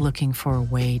usually looking for a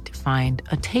way to find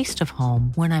a taste of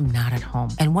home when I'm not at home.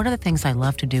 And one of the things I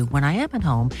love to do when I am at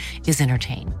home is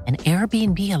entertain. And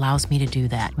Airbnb allows me to do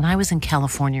that. When I was in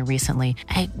California recently,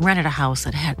 I rented a house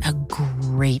that had a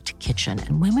great kitchen.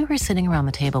 And when we were sitting around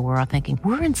the table, we were all thinking,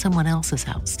 we're in someone else's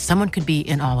house. Someone could be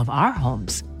in all of our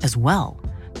homes as well.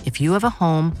 If you have a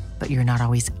home, but you're not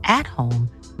always at home,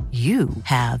 you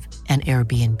have an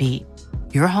Airbnb.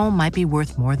 Your home might be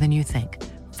worth more than you think.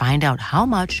 Find out how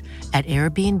much at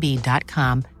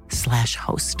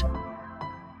airbnb.com/host.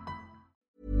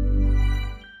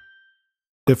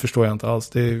 Det förstår jag inte alls.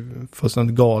 Det är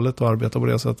fullständigt galet att arbeta på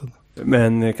det sättet.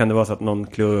 Men kan det vara så att någon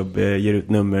klubb ger ut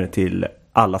nummer till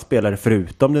alla spelare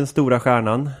förutom den stora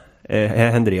stjärnan?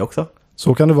 Händer det också?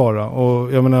 Så kan det vara.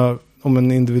 Och jag menar, om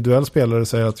en individuell spelare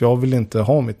säger att jag vill inte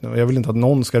ha mitt nummer, jag vill inte att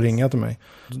någon ska ringa till mig,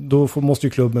 då måste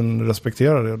ju klubben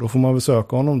respektera det. Då får man väl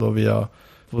söka honom då via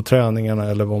på träningarna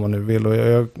eller vad man nu vill. Och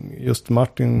just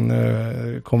Martin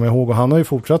kommer jag ihåg, och han har ju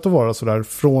fortsatt att vara sådär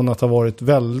från att ha varit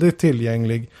väldigt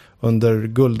tillgänglig under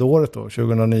guldåret då,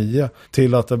 2009,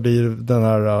 till att det blir den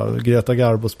här Greta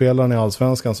Garbo-spelaren i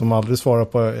Allsvenskan som aldrig svarar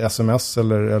på sms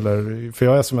eller för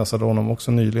jag smsade honom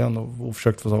också nyligen och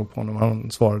försökte få tag på honom.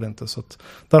 Han svarade inte, så att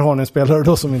där har ni en spelare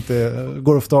då som inte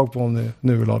går att få tag på om ni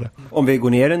nu vill ha det. Om vi går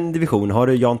ner en division, har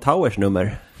du Jan Tauers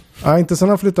nummer? Nej, inte sen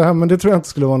han flyttade hem, men det tror jag inte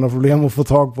skulle vara några problem att få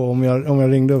tag på. Om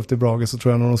jag ringde upp till Brage så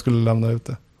tror jag nog de skulle lämna ut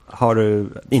det. Har du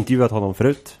intervjuat honom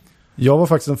förut? Jag var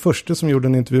faktiskt den första som gjorde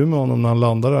en intervju med honom när han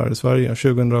landade där i Sverige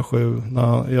 2007.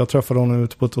 Jag träffade honom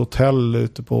ute på ett hotell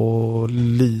ute på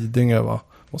Lidingö, va?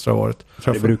 Måste det ha varit.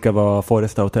 Det brukar vara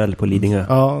Foresta Hotel på Lidingö.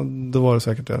 Ja, det var det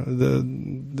säkert det.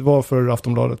 Det var för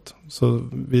Aftonbladet. Så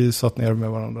vi satt ner med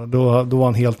varandra. Då var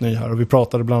han helt ny här. Och vi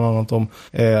pratade bland annat om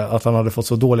att han hade fått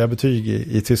så dåliga betyg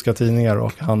i tyska tidningar.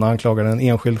 Och han anklagade en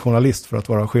enskild journalist för att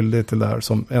vara skyldig till det här.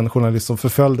 Som en journalist som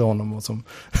förföljde honom och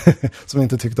som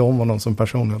inte tyckte om honom som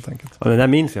person helt enkelt. Ja, det där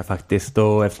minns jag faktiskt.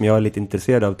 Och eftersom jag är lite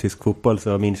intresserad av tysk fotboll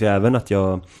så minns jag även att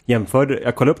jag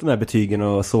kollade upp de här betygen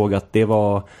och såg att det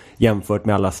var jämfört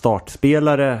med alla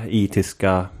startspelare i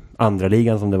tyska andra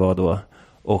ligan som det var då.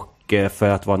 Och för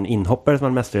att vara en inhoppare som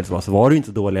han mestadels var, så var det ju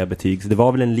inte dåliga betyg. Så det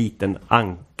var väl en liten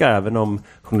anka, även om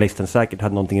journalisten säkert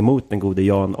hade någonting emot den gode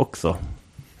Jan också.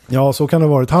 Ja, så kan det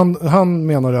ha varit. Han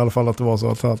menade i alla fall att det var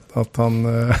så att han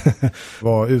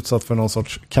var utsatt för någon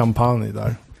sorts kampanj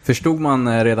där. Förstod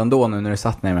man redan då nu när du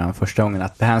satt ner med honom första gången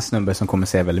att det här är en snubbe som kommer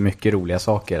säga väldigt mycket roliga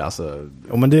saker? Alltså...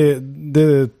 Ja, men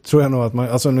det tror jag nog att man...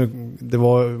 Alltså nu, det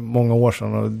var många år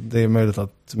sedan och det är möjligt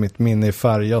att mitt minne är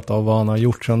färgat av vad han har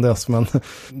gjort sedan dess, men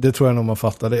det tror jag nog man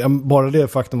fattade. Bara det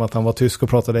faktum att han var tysk och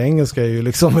pratade engelska är ju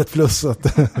liksom ett plus.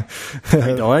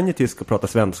 Idag är han ju tysk och pratar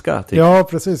svenska. Typ. Ja,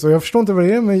 precis. Och jag förstår inte vad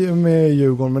det är med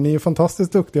Djurgården, men ni är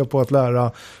fantastiskt duktiga på att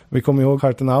lära. Vi kommer ihåg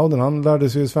Hartenauden, han lärde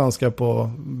sig ju svenska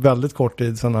på väldigt kort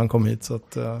tid sedan han kom hit, så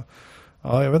att...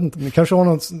 Ja, jag vet inte. Ni kanske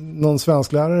har någon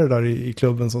svensk lärare där i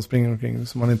klubben som springer omkring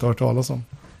som man inte har hört talas om.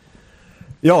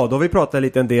 Ja, då har vi pratat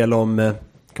lite en del om,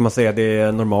 kan man säga,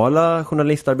 det normala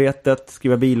journalistarbetet,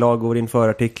 skriva bilagor, inför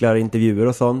artiklar, intervjuer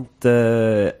och sånt.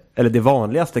 Eller det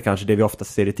vanligaste kanske, det vi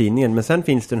oftast ser i tidningen. Men sen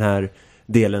finns den här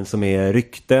delen som är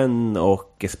rykten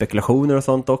och spekulationer och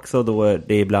sånt också, då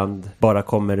det ibland bara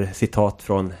kommer citat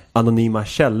från anonyma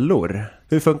källor.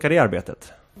 Hur funkar det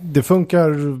arbetet? Det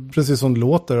funkar precis som det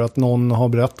låter, att någon har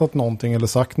berättat någonting eller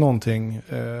sagt någonting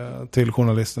till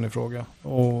journalisten i fråga.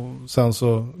 Och sen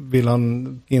så vill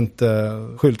han inte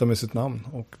skylta med sitt namn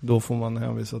och då får man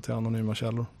hänvisa till anonyma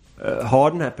källor.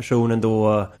 Har den här personen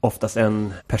då oftast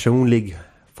en personlig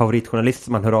favoritjournalist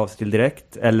som man hör av sig till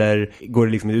direkt? Eller går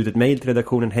det liksom ut ett mejl till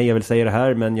redaktionen, hej jag vill säga det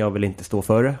här men jag vill inte stå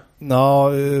för det?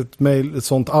 Ja, ett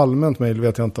sånt allmänt mejl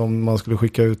vet jag inte om man skulle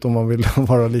skicka ut om man vill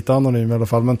vara lite anonym i alla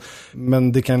fall.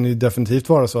 Men det kan ju definitivt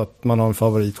vara så att man har en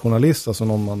favoritjournalist, alltså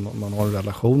någon man har en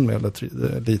relation med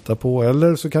eller litar på.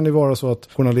 Eller så kan det vara så att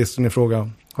journalisten i fråga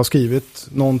har skrivit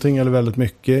någonting eller väldigt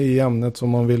mycket i ämnet som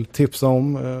man vill tipsa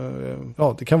om.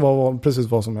 Ja, det kan vara precis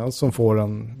vad som helst som får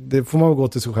en... Det får man gå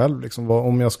till sig själv. Liksom.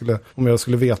 Om jag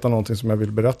skulle veta någonting som jag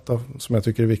vill berätta, som jag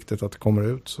tycker är viktigt att det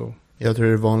kommer ut. Så. Jag tror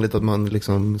det är vanligt att man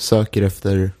liksom söker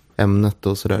efter ämnet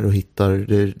och sådär och hittar.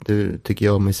 Det tycker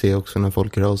jag mig se också när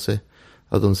folk hör av sig.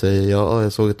 Att de säger, ja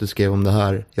jag såg att du skrev om det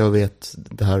här. Jag vet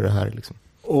det här och det här liksom.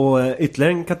 Och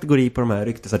ytterligare en kategori på de här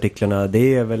ryktesartiklarna,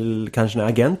 det är väl kanske när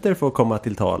agenter får komma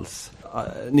till tals.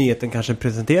 Nyheten kanske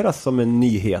presenteras som en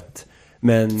nyhet,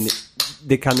 men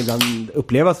det kan ibland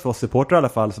upplevas för oss supportrar i alla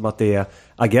fall som att det är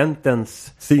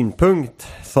agentens synpunkt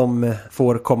som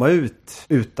får komma ut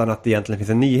utan att det egentligen finns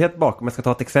en nyhet bakom. Om jag ska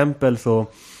ta ett exempel, så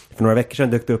för några veckor sedan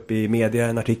dök det upp i media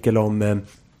en artikel om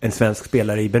en svensk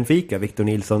spelare i Benfica, Victor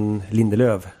Nilsson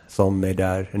Lindelöf, som är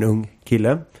där en ung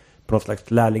kille på något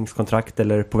slags lärlingskontrakt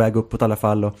eller på väg uppåt i alla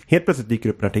fall. Och helt plötsligt dyker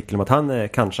upp en artikel om att han är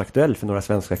kanske aktuell för några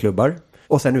svenska klubbar.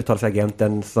 Och sen uttalar sig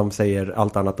agenten som säger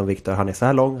allt annat om Victor. Han är så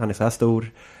här lång, han är så här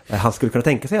stor. Han skulle kunna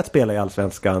tänka sig att spela i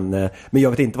Allsvenskan. Men jag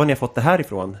vet inte var ni har fått det här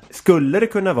ifrån. Skulle det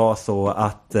kunna vara så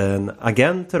att en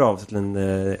agent hör av sig till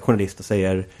en journalist och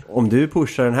säger, om du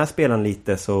pushar den här spelaren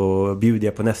lite så bjuder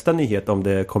jag på nästa nyhet om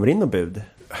det kommer in någon bud?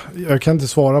 Jag kan inte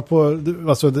svara på,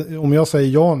 alltså om jag säger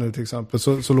ja nu till exempel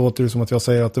så låter det som att jag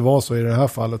säger att det var så i det här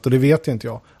fallet, och det vet inte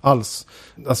jag alls.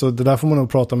 Alltså det där får man nog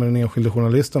prata med den enskilda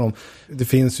journalisten om. Det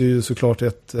finns ju såklart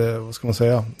ett, vad ska man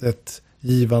säga, ett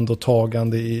givande och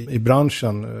tagande i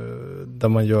branschen där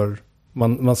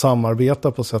man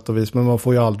samarbetar på sätt och vis, men man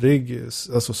får ju aldrig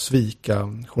svika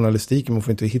journalistiken. Man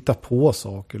får inte hitta på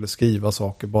saker eller skriva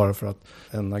saker bara för att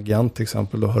en agent till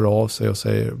exempel då hör av sig och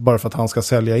säger, bara för att han ska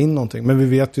sälja in någonting. Men vi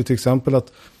vet ju till exempel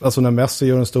att alltså när Messi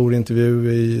gör en stor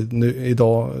intervju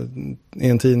idag i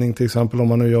en tidning till exempel, om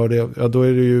man nu gör det, ja, då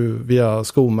är det ju via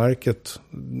skomärket,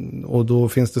 och då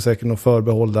finns det säkert någon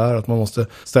förbehåll där att man måste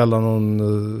ställa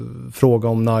någon fråga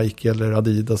om Nike eller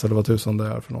Adidas eller vad tusan det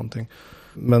är för någonting.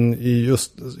 Men i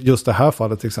just det här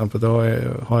fallet till exempel, då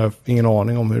har jag ingen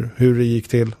aning om hur det gick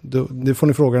till. Det får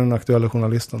ni fråga den aktuella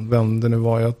journalisten, vem det nu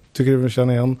var. Jag tycker vi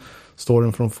känner igen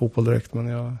storyn från Fotboll Direkt, men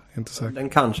jag är inte säker. Den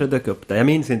kanske dök upp där, jag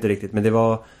minns inte riktigt, men det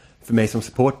var för mig som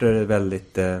supporter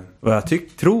väldigt, vad jag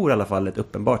tror i alla fall, ett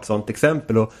uppenbart sånt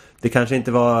exempel. Och det kanske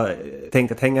inte var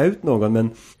tänkt att hänga ut någon, men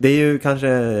det är ju kanske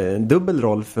en dubbel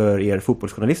roll för er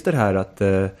fotbollsjournalister här att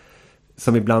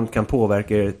som ibland kan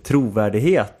påverka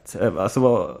trovärdighet.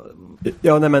 Alltså,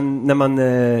 ja, när man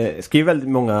skriver väldigt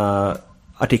många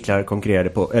artiklar konkurrerade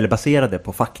på, eller baserade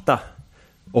på fakta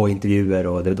och intervjuer,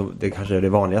 och det kanske är det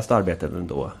vanligaste arbetet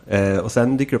ändå. Och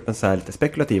sen dyker upp en så här lite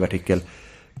spekulativ artikel.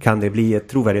 Kan det bli ett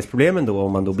trovärdighetsproblem ändå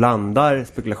om man då blandar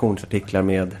spekulationsartiklar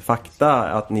med fakta,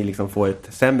 att ni liksom får ett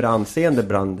sämre anseende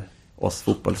bland oss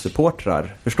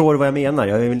fotbollssupportrar? Förstår du vad jag menar?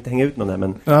 Jag vill inte hänga ut någon där,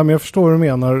 men... Ja, men jag förstår vad du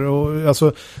menar. Och,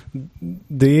 alltså,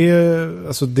 det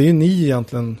är ni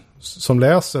egentligen som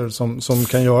läser som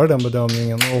kan göra den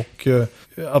bedömningen. Och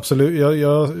absolut,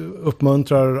 jag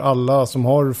uppmuntrar alla som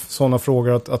har sådana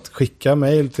frågor att skicka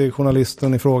mejl till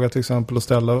journalisten i fråga till exempel och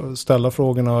ställa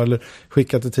frågorna, eller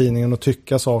skicka till tidningen och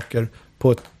tycka saker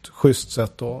på ett schysst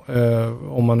sätt då,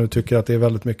 om man nu tycker att det är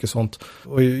väldigt mycket sånt.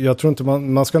 Och jag tror inte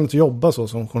man ska inte jobba så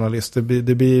som journalist.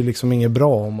 Det blir liksom inget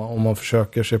bra om man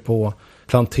försöker sig på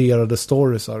planterade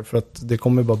storiesar, för att det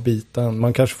kommer bara bita en.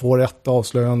 Man kanske får ett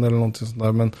avslöjande eller någonting sånt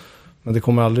där, men det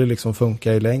kommer aldrig liksom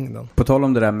funka i längden. På tal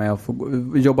om det där med att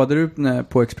jobbade du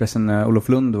på Expressen när Olof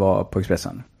Lund var på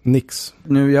Expressen? Nix.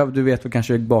 Nu, du vet väl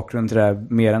kanske bakgrunden till det här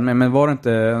mer än mig, men var det inte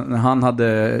när han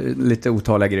hade lite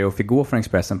otaliga grejer och fick gå från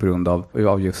Expressen på grund av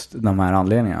just de här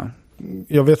anledningarna?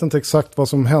 Jag vet inte exakt vad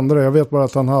som hände där. Jag vet bara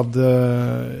att han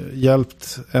hade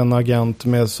hjälpt en agent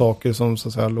med saker som så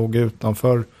att säga låg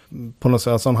utanför på något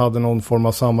sätt. Alltså han hade någon form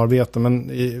av samarbete,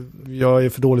 men jag är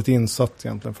för dåligt insatt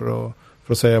egentligen för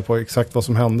att säga på exakt vad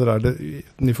som hände där.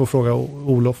 Ni får fråga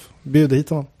Olof. Bjud hit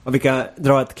honom. Och vi kan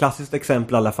dra ett klassiskt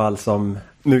exempel i alla fall som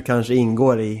nu kanske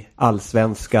ingår i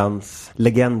allsvenskans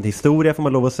legendhistoria, får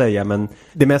man lov att säga. Men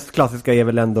det mest klassiska är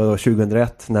väl ändå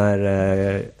 2001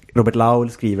 när Robert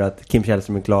Laul skriver att Kim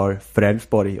Källström är klar för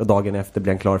Elfsborg och dagen efter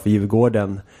blir han klar för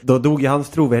Djurgården. Då dog ju hans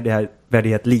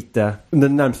trovärdighet lite under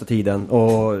den närmsta tiden,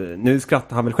 och nu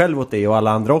skrattar han väl själv åt det och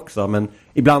alla andra också, men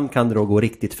ibland kan det då gå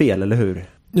riktigt fel, eller hur?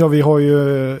 Ja, vi har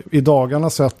ju i dagarna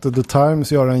sett The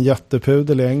Times göra en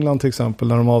jättepudel i England till exempel,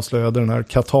 när de avslöjade den här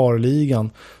Qatar-ligan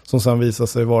som sen visade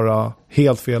sig vara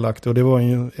helt felaktig. Och det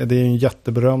är en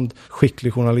jätteberömd,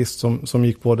 skicklig journalist som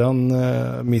gick på den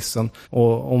missen.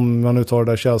 Och om man nu tar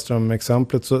det där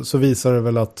Källström-exemplet så visar det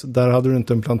väl att där hade du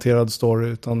inte en planterad story,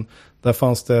 utan där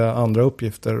fanns det andra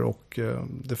uppgifter, och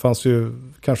det fanns ju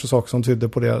kanske saker som tydde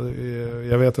på det.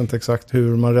 Jag vet inte exakt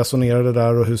hur man resonerade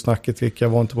där och hur snacket gick. Jag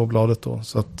var inte på bladet då,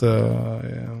 så att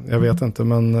jag vet inte.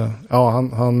 Men ja,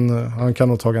 han kan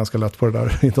nog ta ganska lätt på det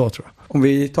där idag, tror jag. Om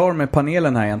vi tar med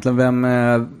panelen här egentligen,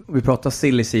 vi pratar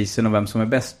silly season och vem som är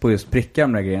bäst på just pricka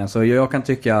de där grejerna. Så jag kan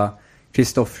tycka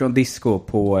Kristoffersson Disco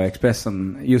på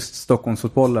Expressen, just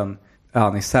Stockholmsfotbollen, är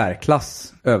han i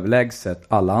särklass överlägset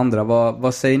alla andra.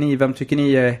 Vad säger ni? Vem tycker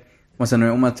ni är,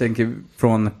 om man tänker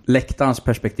från läktarens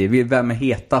perspektiv, vem är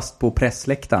hetast på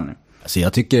pressläktaren? Alltså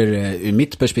jag tycker, ur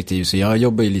mitt perspektiv, så jag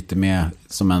jobbar ju lite med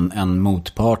som en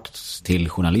motpart till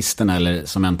journalisterna, eller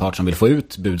som en part som vill få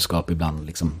ut budskap ibland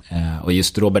liksom. Och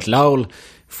just Robert Laul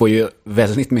får ju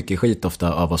väldigt mycket skit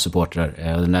ofta av oss supportrar.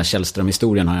 Den där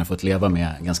Källström-historien har jag fått leva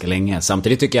med ganska länge.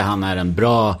 Samtidigt tycker jag han är en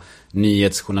bra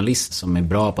nyhetsjournalist som är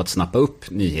bra på att snappa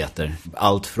upp nyheter.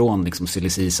 Allt från liksom silly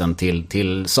season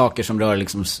till saker som rör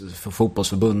liksom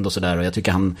fotbollsförbund och sådär. Och jag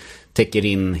tycker han täcker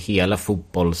in hela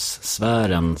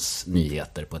fotbollssfärens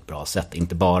nyheter på ett bra sätt.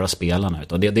 Inte bara spelarna.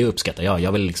 Och det uppskattar jag.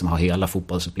 Jag vill liksom ha hela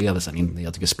fotbollsupplevelsen.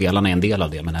 Jag tycker spelarna är en del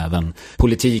av det, men även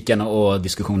politiken och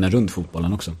diskussionen runt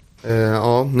fotbollen också.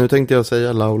 Ja, nu tänkte jag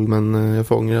säga Laul, men jag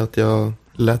får ångra att jag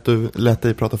lät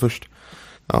dig prata först.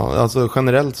 Ja, alltså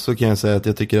generellt så kan jag säga att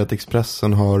jag tycker att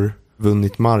Expressen har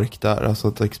vunnit mark där. Alltså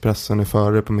att Expressen är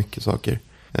före på mycket saker.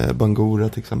 Bangura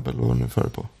till exempel var den före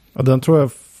på. Ja, den tror jag...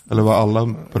 Eller var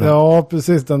alla på det? Ja,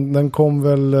 precis. Den kom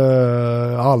väl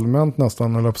allmänt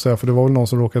nästan, eller på att säga. För det var väl någon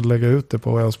som råkade lägga ut det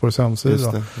på Elfsborgs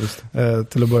hemsida. Just det.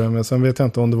 Till att börja med. Sen vet jag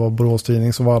inte om det var Borås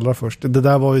Tidning som var allra först. Det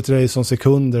där var ju ett race om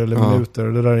sekunder eller minuter.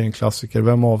 Det där är en klassiker.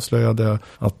 Vem avslöjade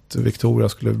att Victoria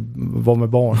skulle vara med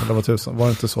barn? Eller vad tusan. Var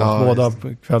det inte så att båda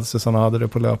kvällsisarna hade det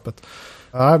på löpet?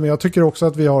 Nej, men jag tycker också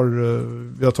att vi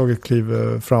har tagit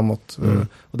kliv framåt.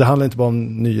 Och det handlar inte bara om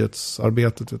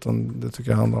nyhetsarbetet, utan det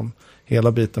tycker jag handlar om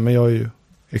hela biten. Men jag är ju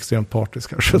extremt partisk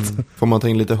kanske. Får man ta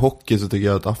in lite hockey så tycker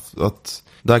jag att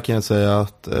där kan jag säga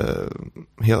att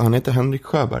han heter Henrik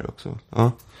Sjöberg också.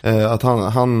 Ja. Att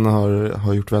han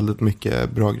har gjort väldigt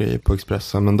mycket bra grejer på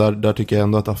Expressen. Men där tycker jag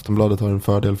ändå att Aftonbladet har en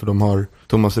fördel, för de har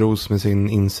Thomas Roos med sin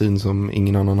insyn som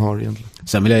ingen annan har egentligen.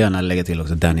 Sen vill jag gärna lägga till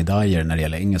också Danny Dyer när det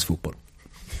gäller engelsk fotboll.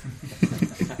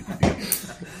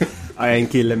 Jag är en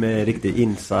kille med riktig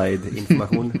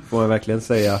inside-information, får jag verkligen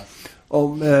säga.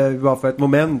 Om bara för ett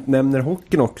moment nämner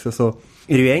hockeyn också, så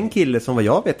är det ju en kille som vad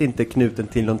jag vet inte är knuten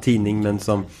till någon tidning, men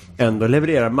som ändå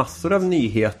levererar massor av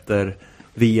nyheter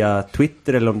via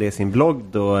Twitter eller om det är sin blogg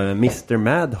då. Mr.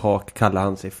 Madhawk kallar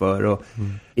han sig för. Och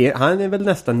han är väl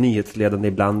nästan nyhetsledande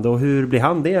ibland. Och hur blir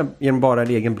han det? Genom bara en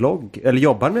egen blogg? Eller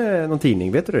jobbar han med någon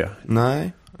tidning? Vet du det?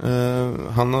 Nej.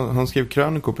 Han skrev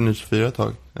krönikor på 94 ett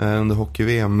tag under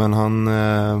hockey-VM, men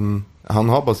han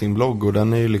har bara sin blogg och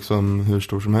den är ju liksom hur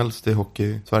stor som helst i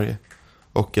hockey-Sverige.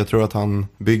 Och jag tror att han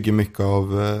bygger mycket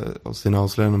av sina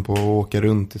avslöjanden på att åka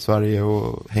runt i Sverige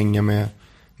och hänga med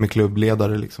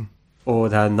klubbledare liksom. Och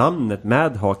det här namnet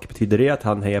Madhawk, betyder det att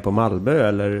han hejar på Malmö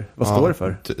eller vad står det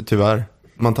för? Tyvärr.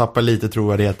 Man tappar lite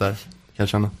trovärdighet där, kan jag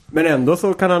känna. Men ändå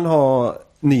så kan han ha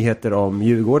nyheter om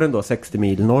Djurgården då 60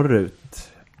 mil norrut.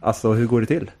 Alltså hur går det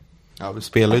till? Ja, vi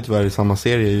spelar ju tyvärr i samma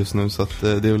serie just nu, så att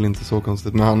det är väl inte så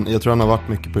konstigt. Men jag tror han har varit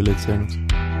mycket på elitserien också.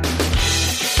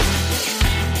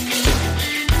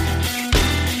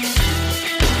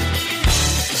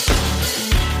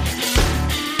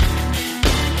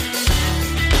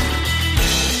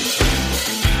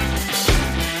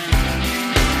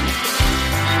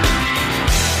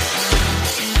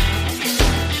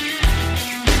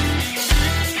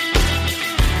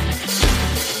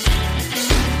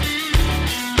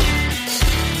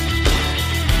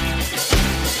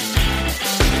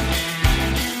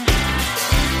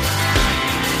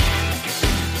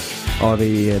 Ja,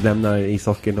 vi lämnar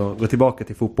ishockeyn och går tillbaka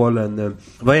till fotbollen.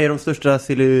 Vad är de största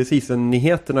silly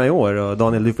season-nyheterna i år? Och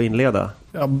Daniel, du får inleda.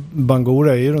 Ja,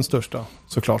 Bangura är ju den största,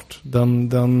 såklart.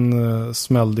 Den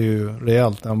smällde ju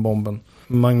rejält, den bomben.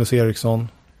 Magnus Eriksson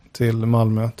till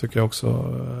Malmö tycker jag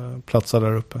också platsar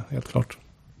där uppe, helt klart.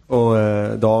 Och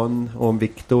Dan och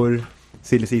Viktor,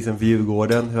 silly season för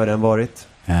Djurgården, hur har den varit?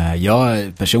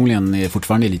 Jag personligen är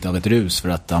fortfarande lite av ett rus för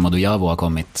att Amadou Javo har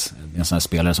kommit. Det är en sån här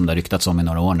spelare som det har ryktats om i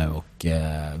några år nu och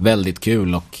väldigt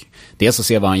kul, och dels att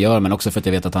se vad han gör, men också för att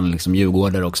jag vet att han är liksom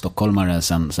djurgårdare och stockholmare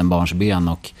sen barnsben.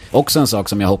 Och också en sak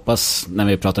som jag hoppas när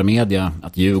vi pratar media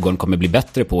att Djurgården kommer bli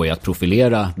bättre på är att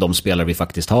profilera de spelare vi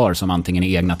faktiskt har som antingen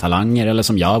är egna talanger eller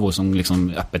som Javo som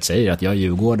liksom öppet säger att jag är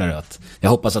djurgårdare. Att jag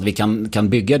hoppas att vi kan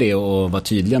bygga det och vara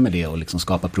tydliga med det och liksom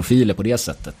skapa profiler på det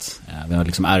sättet. Vi har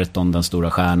liksom Ayrton, den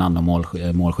stora stjärnan och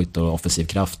målskytt och offensiv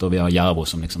kraft, och vi har Javo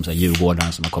som liksom så här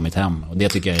djurgårdaren som har kommit hem, och det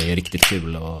tycker jag är riktigt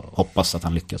kul och hoppas att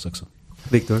han lyckas också.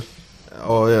 Viktor?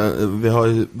 Ja, vi har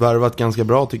ju värvat ganska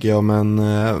bra tycker jag, men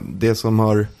det som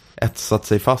har etsat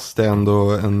sig fast är ändå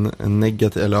en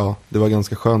negativ, eller ja, det var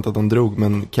ganska skönt att han drog,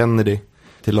 men Kennedy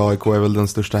till AIK är väl den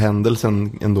största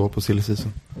händelsen ändå på silly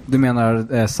season. Du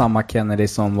menar samma Kennedy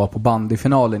som var på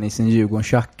bandyfinalen i sin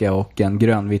Djurgårdsjacka och en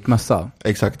grönvit mössa?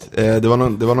 Exakt. Det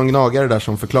var någon gnagare där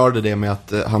som förklarade det med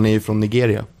att han är ju från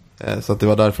Nigeria. Så att det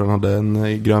var därför han hade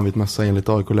en grönvit mössa enligt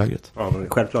AIK-lägret. Ja,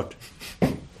 självklart.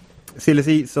 Silly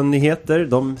season-nyheter,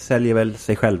 de säljer väl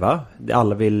sig själva.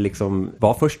 Alla vill liksom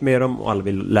vara först med dem och alla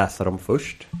vill läsa dem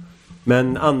först.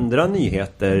 Men andra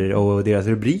nyheter och deras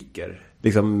rubriker,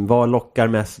 liksom, vad lockar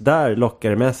mest där?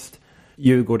 Lockar mest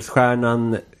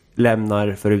Djurgårdsstjärnan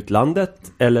lämnar för utlandet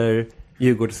eller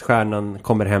Djurgårdsstjärnan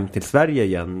kommer hem till Sverige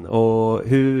igen? Och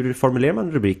hur formulerar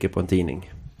man rubriker på en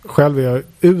tidning? Själv är jag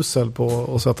usel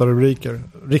på att sätta rubriker.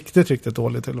 Riktigt, riktigt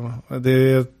dåligt till och med. Det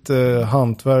är ett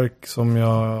hantverk som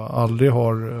jag aldrig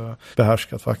har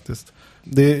behärskat faktiskt.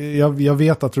 Jag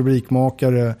vet att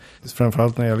rubrikmakare,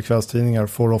 framförallt när det gäller kvällstidningar,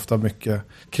 får ofta mycket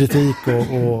kritik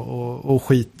och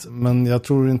skit. Men jag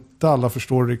tror inte alla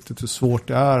förstår riktigt hur svårt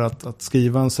det är att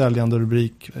skriva en säljande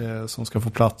rubrik som ska få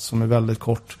plats, som är väldigt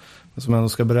kort. som ändå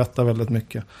ska berätta väldigt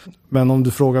mycket. Men om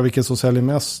du frågar vilket som säljer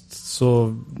mest,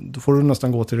 så då får du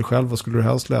nästan gå till dig själv. Vad skulle du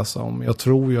helst läsa om? Jag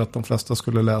tror ju att de flesta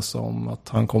skulle läsa om att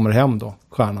han kommer hem då,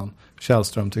 stjärnan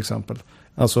Källström till exempel.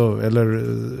 Alltså, eller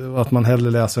att man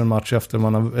hellre läser en match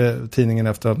efter tidningen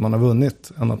efter att man har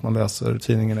vunnit än att man läser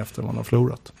tidningen efter man har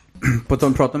förlorat. På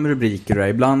att prata om rubriker då,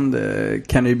 ibland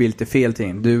kan det ju bli lite fel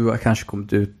ting. Du har kanske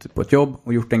kommit ut på ett jobb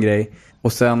och gjort en grej,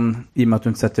 och sen i och med att du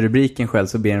inte sätter rubriken själv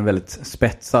så blir den väldigt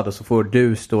spetsad, och så får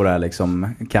du stå där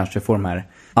liksom, kanske få de här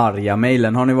arga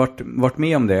mejlen. Har ni varit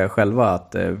med om det själva,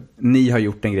 att ni har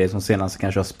gjort en grej som senast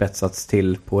kanske har spetsats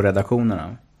till på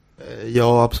redaktionerna?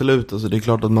 Ja, absolut. Alltså, det är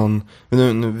klart att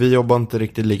vi jobbar inte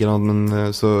riktigt likadant,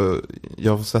 men så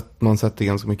man sätter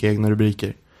ganska mycket egna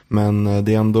rubriker. Men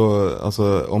det är ändå,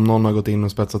 alltså, om någon har gått in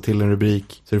och spetsat till en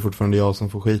rubrik så är det fortfarande jag som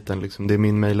får skiten liksom. Det är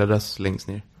min mailadress längst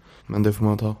ner. Men det får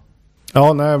man ta.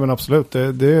 Ja, nej, men absolut.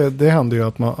 Det händer ju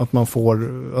att man får,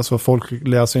 alltså folk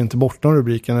läser inte bort den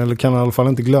rubriken, eller kan i alla fall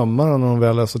inte glömma den när de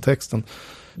väl läser texten.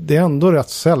 Det är ändå rätt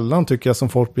sällan tycker jag som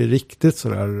folk blir riktigt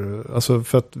sådär. Alltså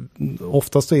för att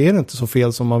oftast är det inte så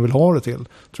fel som man vill ha det till,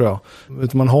 tror jag.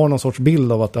 Utan man har någon sorts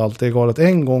bild av att det alltid är galet.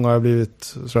 En gång har jag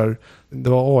blivit sådär, det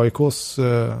var AIKs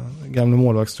gamla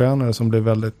målvaktstränare som blev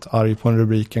väldigt arg på en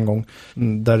rubrik en gång.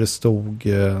 Där det stod,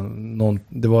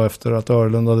 det var efter att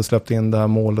Örlund hade släppt in det här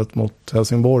målet mot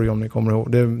Helsingborg, om ni kommer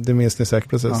ihåg. Det minns ni säkert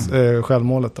precis,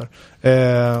 självmålet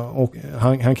där. Och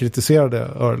han kritiserade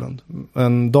Örlund.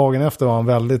 Men dagen efter var han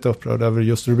väldigt upprörd över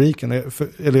just rubriken.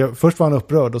 Först var han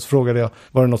upprörd och så frågade jag,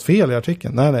 var det något fel i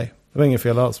artikeln? Nej. Det var inget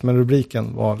fel alls, men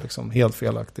rubriken var liksom helt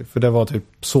felaktig. För det var typ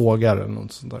sågar eller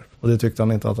något sånt där. Och det tyckte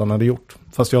han inte att han hade gjort.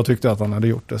 Fast jag tyckte att han hade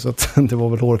gjort det. Så att det var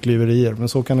väl hårkliverier. Men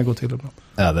så kan det gå till ibland.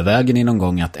 Överväger ni någon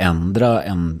gång att ändra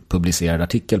en publicerad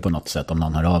artikel på något sätt? Om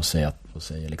någon hör av sig och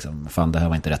säger liksom, fan det här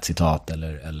var inte rätt citat.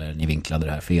 Eller ni vinklade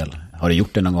det här fel. Har du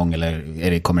gjort det någon gång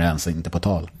eller kommer det ens inte på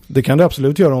tal? Det kan det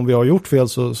absolut göra. Om vi har gjort fel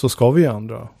så ska vi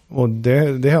ändra. Och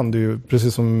det händer ju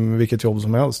precis som vilket jobb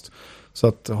som helst. Så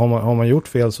att har man gjort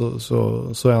fel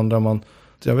så ändrar man.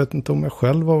 Jag vet inte om jag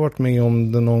själv har varit med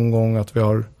om det någon gång att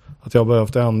jag har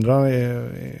behövt ändra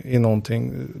i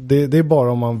någonting. Det är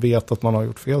bara om man vet att man har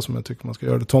gjort fel som jag tycker man ska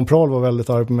göra det. Tom Prahl var väldigt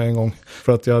arg på mig en gång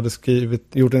för att jag hade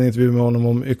gjort en intervju med honom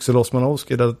om Yxel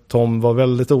Osmanowski där Tom var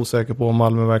väldigt osäker på om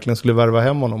Malmö verkligen skulle värva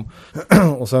hem honom.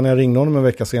 Och sen när jag ringde honom en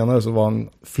vecka senare så var han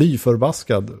fly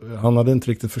förbaskad. Han hade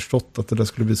inte riktigt förstått att det där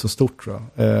skulle bli så stort, tror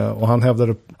jag. Och han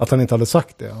hävdade att han inte hade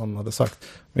sagt det han hade sagt.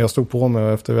 Men jag stod på mig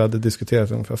och efter vi hade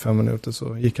diskuterat ungefär 5 minuter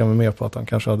så gick han med på att han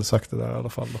kanske hade sagt det där i alla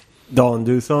fall. Då. Dan,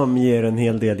 du som ger en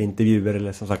hel del intervjuer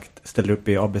eller som sagt ställer upp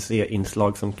i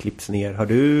ABC-inslag som klipps ner. Har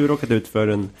du råkat ut för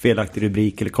en felaktig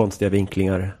rubrik eller konstiga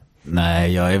vinklingar?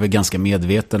 Nej, jag är väl ganska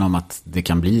medveten om att det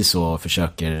kan bli så och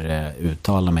försöker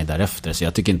uttala mig därefter. Så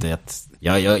jag tycker inte att...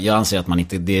 Jag anser att man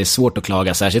inte... Det är svårt att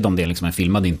klaga, särskilt om det är liksom en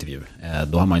filmad intervju.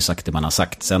 Då har man ju sagt det man har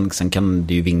sagt. Sen kan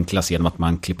det ju vinklas genom att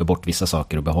man klipper bort vissa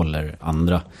saker och behåller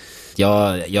andra.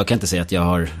 Jag kan inte säga att jag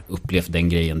har upplevt den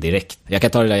grejen direkt. Jag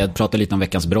kan ta det där, jag pratade lite om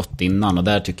veckans brott innan och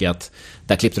där tycker jag att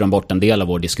där klippte de bort en del av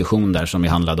vår diskussion där som ju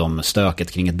handlade om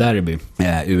stöket kring ett derby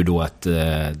ur då ett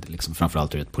liksom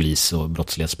framförallt ur ett polis- och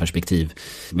brottslighetsperspektiv.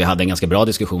 Vi hade en ganska bra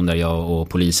diskussion där jag och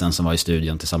polisen som var i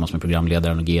studion tillsammans med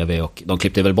programledaren och GV och de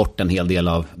klippte väl bort en hel del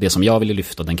av det som jag ville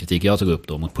lyfta, den kritik jag tog upp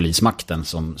då mot polismakten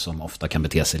som ofta kan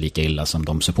bete sig lika illa som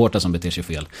de supportrar som beter sig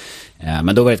fel.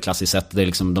 Men då var det ett klassiskt sätt, det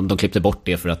liksom, de klippte bort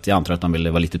det för att jag antar att de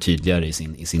ville vara lite tydligare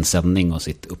i sin sändning och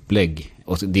sitt upplägg.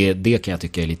 Och det kan jag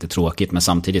tycka är lite tråkigt, men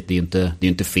samtidigt det är ju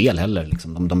inte fel heller.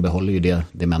 Liksom. De behåller ju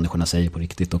det människorna säger på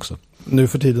riktigt också. Nu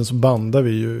för tiden så bandar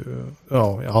vi ju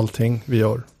allting vi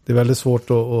gör. Det är väldigt svårt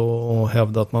att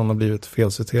hävda att man har blivit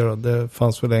felciterad. Det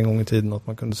fanns väl en gång i tiden att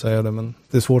man kunde säga det, men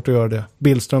det är svårt att göra det.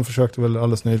 Billström försökte väl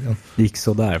alldeles nyligen. Gick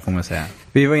så där får man säga.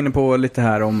 Vi var inne på lite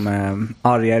här om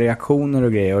arga reaktioner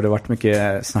och grejer och det har varit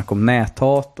mycket snack om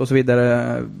näthat och så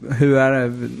vidare. Hur är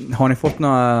det? Har ni fått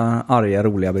några arga,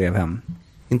 roliga brev hem?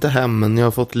 Inte hem, men jag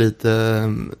har fått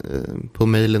lite på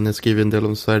mejlen. Jag skriver en del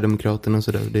om Sverigedemokraterna och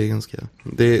sådär. Det är ganska...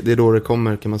 Det är då det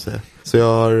kommer, kan man säga. Så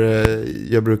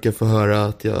jag brukar få höra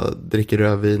att jag dricker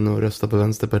rödvin och röstar på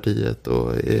Vänsterpartiet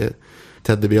och är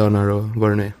teddybjörnar och vad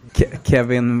det nu är.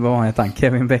 Kevin, vad heter han?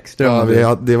 Kevin Bäckström?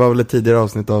 Ja, det var väl ett tidigare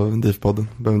avsnitt av DIFpodden.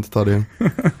 Behöver inte ta det igen.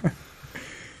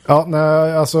 Ja,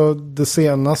 nej, alltså det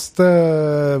senaste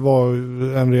var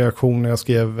en reaktion när jag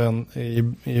skrev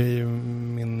i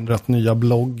min rätt nya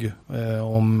blogg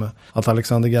om att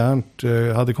Alexander Gärnt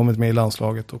hade kommit med i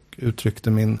landslaget och uttryckte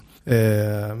min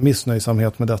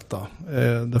missnöjsamhet med detta.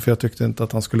 Därför jag tyckte inte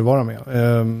att han skulle vara med.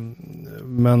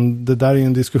 Men det där är ju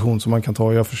en diskussion som man kan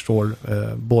ta. Jag förstår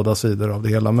båda sidor av det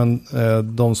hela. Men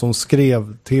de som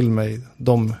skrev till mig,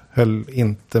 de höll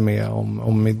inte med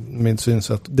om min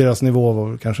synsätt. Deras nivå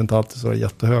var kanske inte alltid så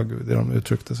jättehög, det de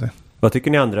uttryckte sig. Vad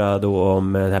tycker ni andra då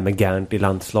om det här med Gerndt i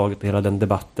landslaget och hela den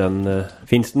debatten?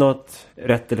 Finns det något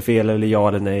rätt eller fel eller ja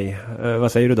eller nej?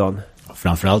 Vad säger du, Dan?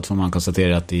 Framförallt får man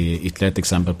konstatera att det är ytterligare ett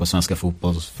exempel på Svenska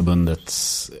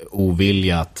fotbollsförbundets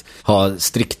ovilja att ha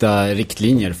strikta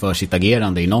riktlinjer för sitt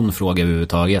agerande i någon fråga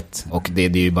överhuvudtaget. Och det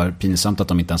är ju bara pinsamt att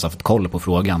de inte ens har fått koll på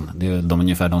frågan. Det är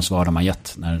ungefär de svar de har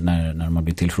gett när de har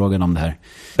blivit tillfrågade om det här.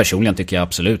 Personligen tycker jag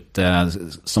absolut,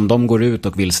 som de går ut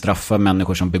och vill straffa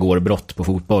människor som begår brott på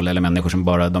fotboll, eller människor som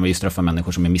de vill straffa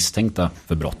människor som är misstänkta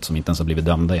för brott, som inte ens har blivit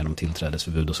dömda genom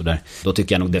tillträdesförbud och sådär. Då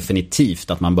tycker jag nog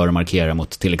definitivt att man bör markera mot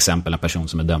till exempel en person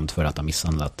som är dömd för att ha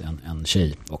misshandlat en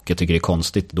tjej. Och jag tycker det är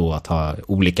konstigt då att ha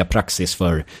olika praxis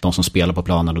för de som spelar på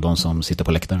planen och de som sitter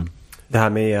på läktaren. Det här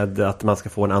med att man ska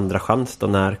få en andra chans då,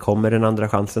 när kommer den andra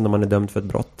chansen när man är dömd för ett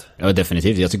brott? Ja,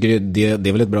 definitivt. Jag tycker det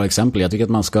är väl ett bra exempel. Jag tycker att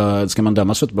man ska man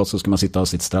dömas för ett brott så ska man sitta av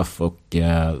sitt straff och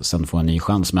sen få en ny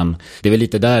chans. Men det är väl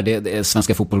lite där,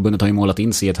 Svenska fotbollsförbundet har ju målat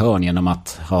in sig i ett hörn genom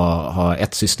att ha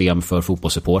ett system för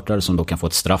fotbollssupportrar som då kan få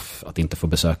ett straff att inte få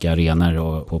besöka arenor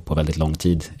och på väldigt lång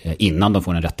tid innan de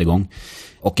får en rättegång.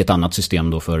 Och ett annat system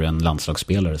då för en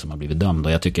landslagsspelare som har blivit dömd.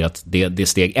 Och jag tycker att det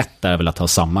steg 1 är väl att ha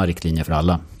samma riktlinjer för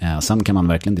alla. Sen kan man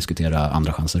verkligen diskutera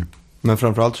andra chanser. Men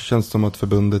framförallt så känns det som att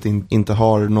förbundet inte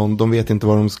har någon, de vet inte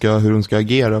hur de ska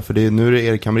agera. För nu är det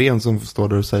Erik Hamrén som står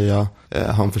där och säger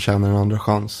han förtjänar en andra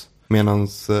chans. Medan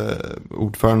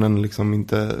ordföranden liksom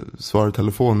inte svarar i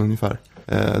telefon ungefär.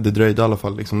 Det dröjde i alla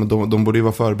fall. Liksom. De borde ju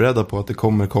vara förberedda på att det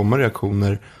kommer komma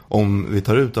reaktioner om vi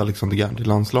tar ut Alexander Gerndt i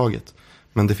landslaget.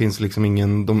 Men det finns liksom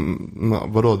ingen,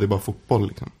 vadå, det är bara fotboll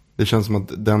liksom. Det känns som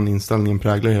att den inställningen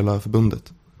präglar hela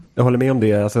förbundet. Jag håller med om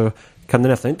det. Alltså, kan det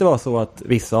nästan inte vara så att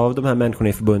vissa av de här människorna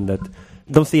i förbundet,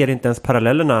 de ser inte ens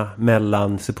parallellerna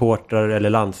mellan supportrar eller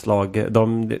landslag. Det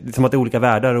är som att det är olika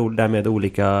världar och därmed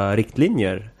olika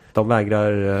riktlinjer. De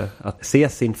vägrar att se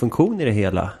sin funktion i det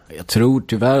hela. Jag tror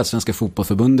tyvärr att Svenska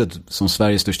fotbollsförbundet som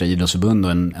Sveriges största idrottsförbund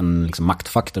och en liksom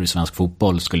maktfaktor i svensk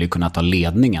fotboll skulle kunna ta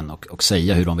ledningen och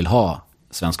säga hur de vill ha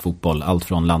svensk fotboll. Allt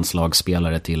från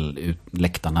landslagsspelare till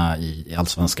läktarna i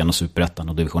Allsvenskan och Superettan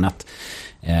och Division 1.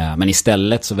 Men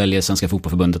istället så väljer Svenska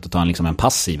fotbollsförbundet att ta en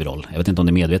passiv roll. Jag vet inte om det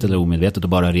är medvetet eller omedvetet, och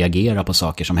bara reagera på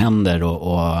saker som händer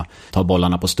och ta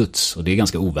bollarna på studs. Och det är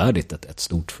ganska ovärdigt ett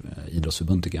stort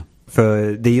idrottsförbund, tycker jag.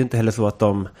 För det är ju inte heller så att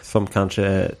de som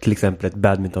kanske till exempel ett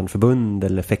badmintonförbund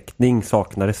eller fäktning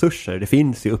saknar resurser. Det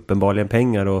finns ju uppenbarligen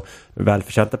pengar, och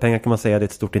välförtjänta pengar kan man säga. Det är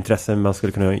ett stort intresse, men man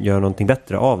skulle kunna göra någonting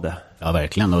bättre av det. Ja,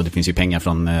 verkligen. Och det finns ju pengar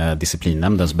från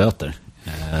disciplinnämndens böter.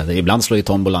 Ibland slår ju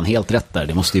tombolan helt rätt där.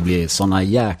 Det måste ju bli såna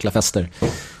jäkla fester.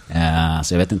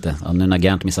 Så jag vet inte. Nu när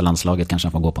Gerndt missar landslaget kanske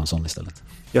han får gå på en sån istället.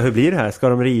 Ja, hur blir det här? Ska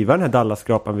de riva den här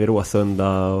Dallas-skrapan vid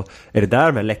Råsunda? Och är det där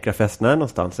de här läckra festerna är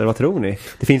någonstans? Eller vad tror ni?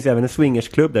 Det finns ju även en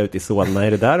swingersklubb där ute i Solna.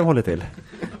 Är det där de håller till?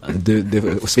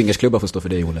 Swingersklubbar får stå för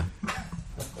dig, Olle.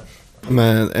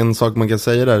 Men en sak man kan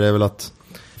säga där är väl att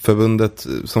förbundet,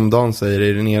 som Dan säger,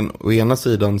 är å ena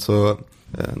sidan så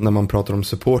när man pratar om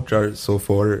supportrar så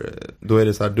då är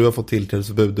det så här, du har fått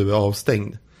tillträdesförbud, du är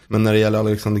avstängd. Men när det gäller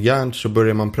Alexander Gerndt så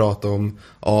börjar man prata om,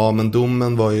 men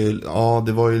domen var ju,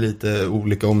 det var ju lite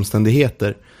olika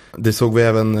omständigheter. Det såg vi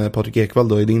även Patrik Ekwall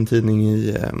då i din tidning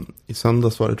i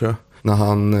söndags, var det, tror jag. När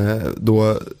han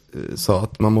då sa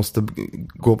att man måste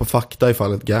gå på fakta i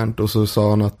fallet Gerndt, och så sa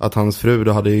han att hans fru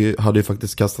då hade ju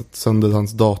faktiskt kastat sönder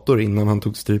hans dator innan han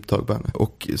tog stryptag på henne.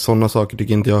 Och sådana saker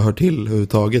tycker inte jag hör till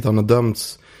överhuvudtaget. Han har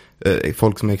dömts,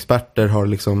 folk som är experter har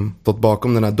liksom stått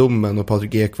bakom den här domen, och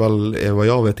Patrik Ekwall är vad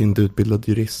jag vet inte utbildad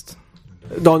jurist.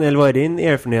 Daniel, vad är din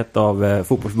erfarenhet av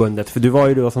fotbollsförbundet? För du var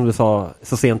ju då, som du sa,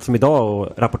 så sent som idag och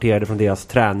rapporterade från deras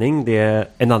träning. Det är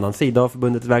en annan sida av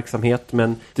förbundets verksamhet,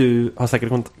 men du har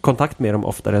säkert kontakt med dem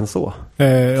oftare än så.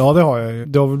 Ja, det har jag.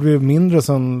 Det har väl blivit mindre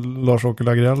sedan Lars-Åke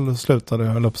Lagrell slutade,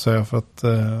 höll jag på att säga, för att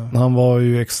han var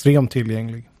ju extremt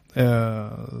tillgänglig.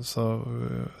 Så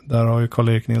där har ju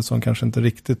Karl-Erik Nilsson kanske inte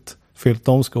riktigt fyllt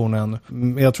de skorna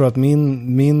ännu. Jag tror att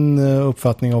min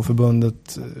uppfattning av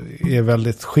förbundet är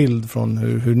väldigt skild från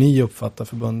hur ni uppfattar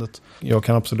förbundet. Jag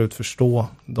kan absolut förstå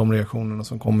de reaktionerna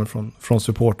som kommer från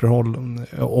supporterhåll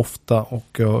ofta, och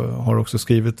jag har också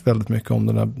skrivit väldigt mycket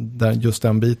om just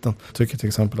den biten. Jag tycker till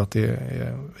exempel att det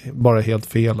är bara helt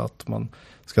fel att man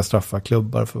ska straffa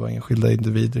klubbar för vad enskilda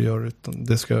individer gör, utan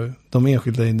det ska de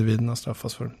enskilda individerna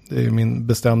straffas för. Det är min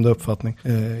bestämda uppfattning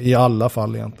i alla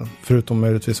fall egentligen. Förutom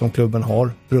möjligtvis om klubben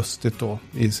har brustit då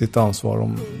i sitt ansvar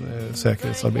om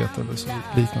säkerhetsarbete eller så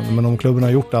liknande. Men om klubben har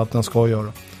gjort allt den ska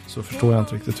göra, så förstår jag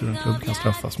inte riktigt hur en klubb kan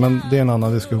straffas. Men det är en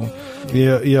annan diskussion.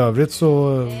 I övrigt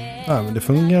så men det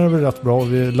fungerar väl rätt bra.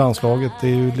 Landslaget, det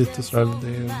är ju lite sådär,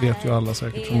 det vet ju alla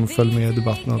säkert som följer med i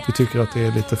debatten, att vi tycker att det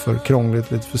är lite för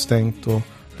krångligt, lite för stängt och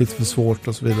lite för svårt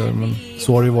och så vidare. Men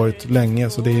så har det ju varit länge,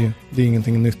 så det är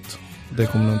ingenting nytt. Det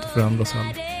kommer nog inte förändras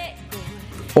heller.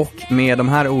 Och med de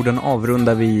här orden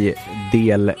avrundar vi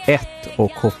del 1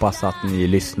 och hoppas att ni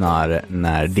lyssnar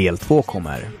när del 2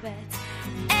 kommer.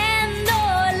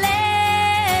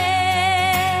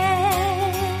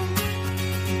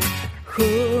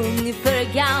 Sjung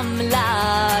för gamla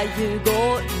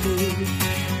Djurgården,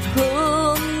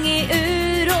 sjung i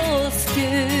ur och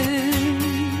skur.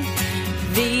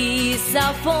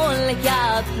 Visa folk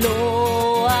att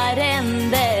blåa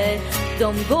ränder,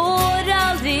 de går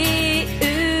aldrig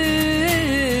ur.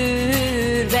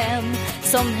 Vem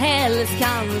som helst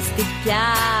kan sticka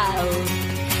upp,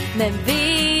 men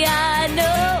vi är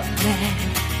nummer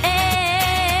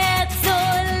ett så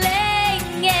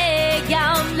länge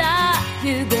gamla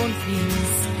Djurgården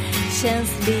finns,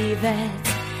 känns livet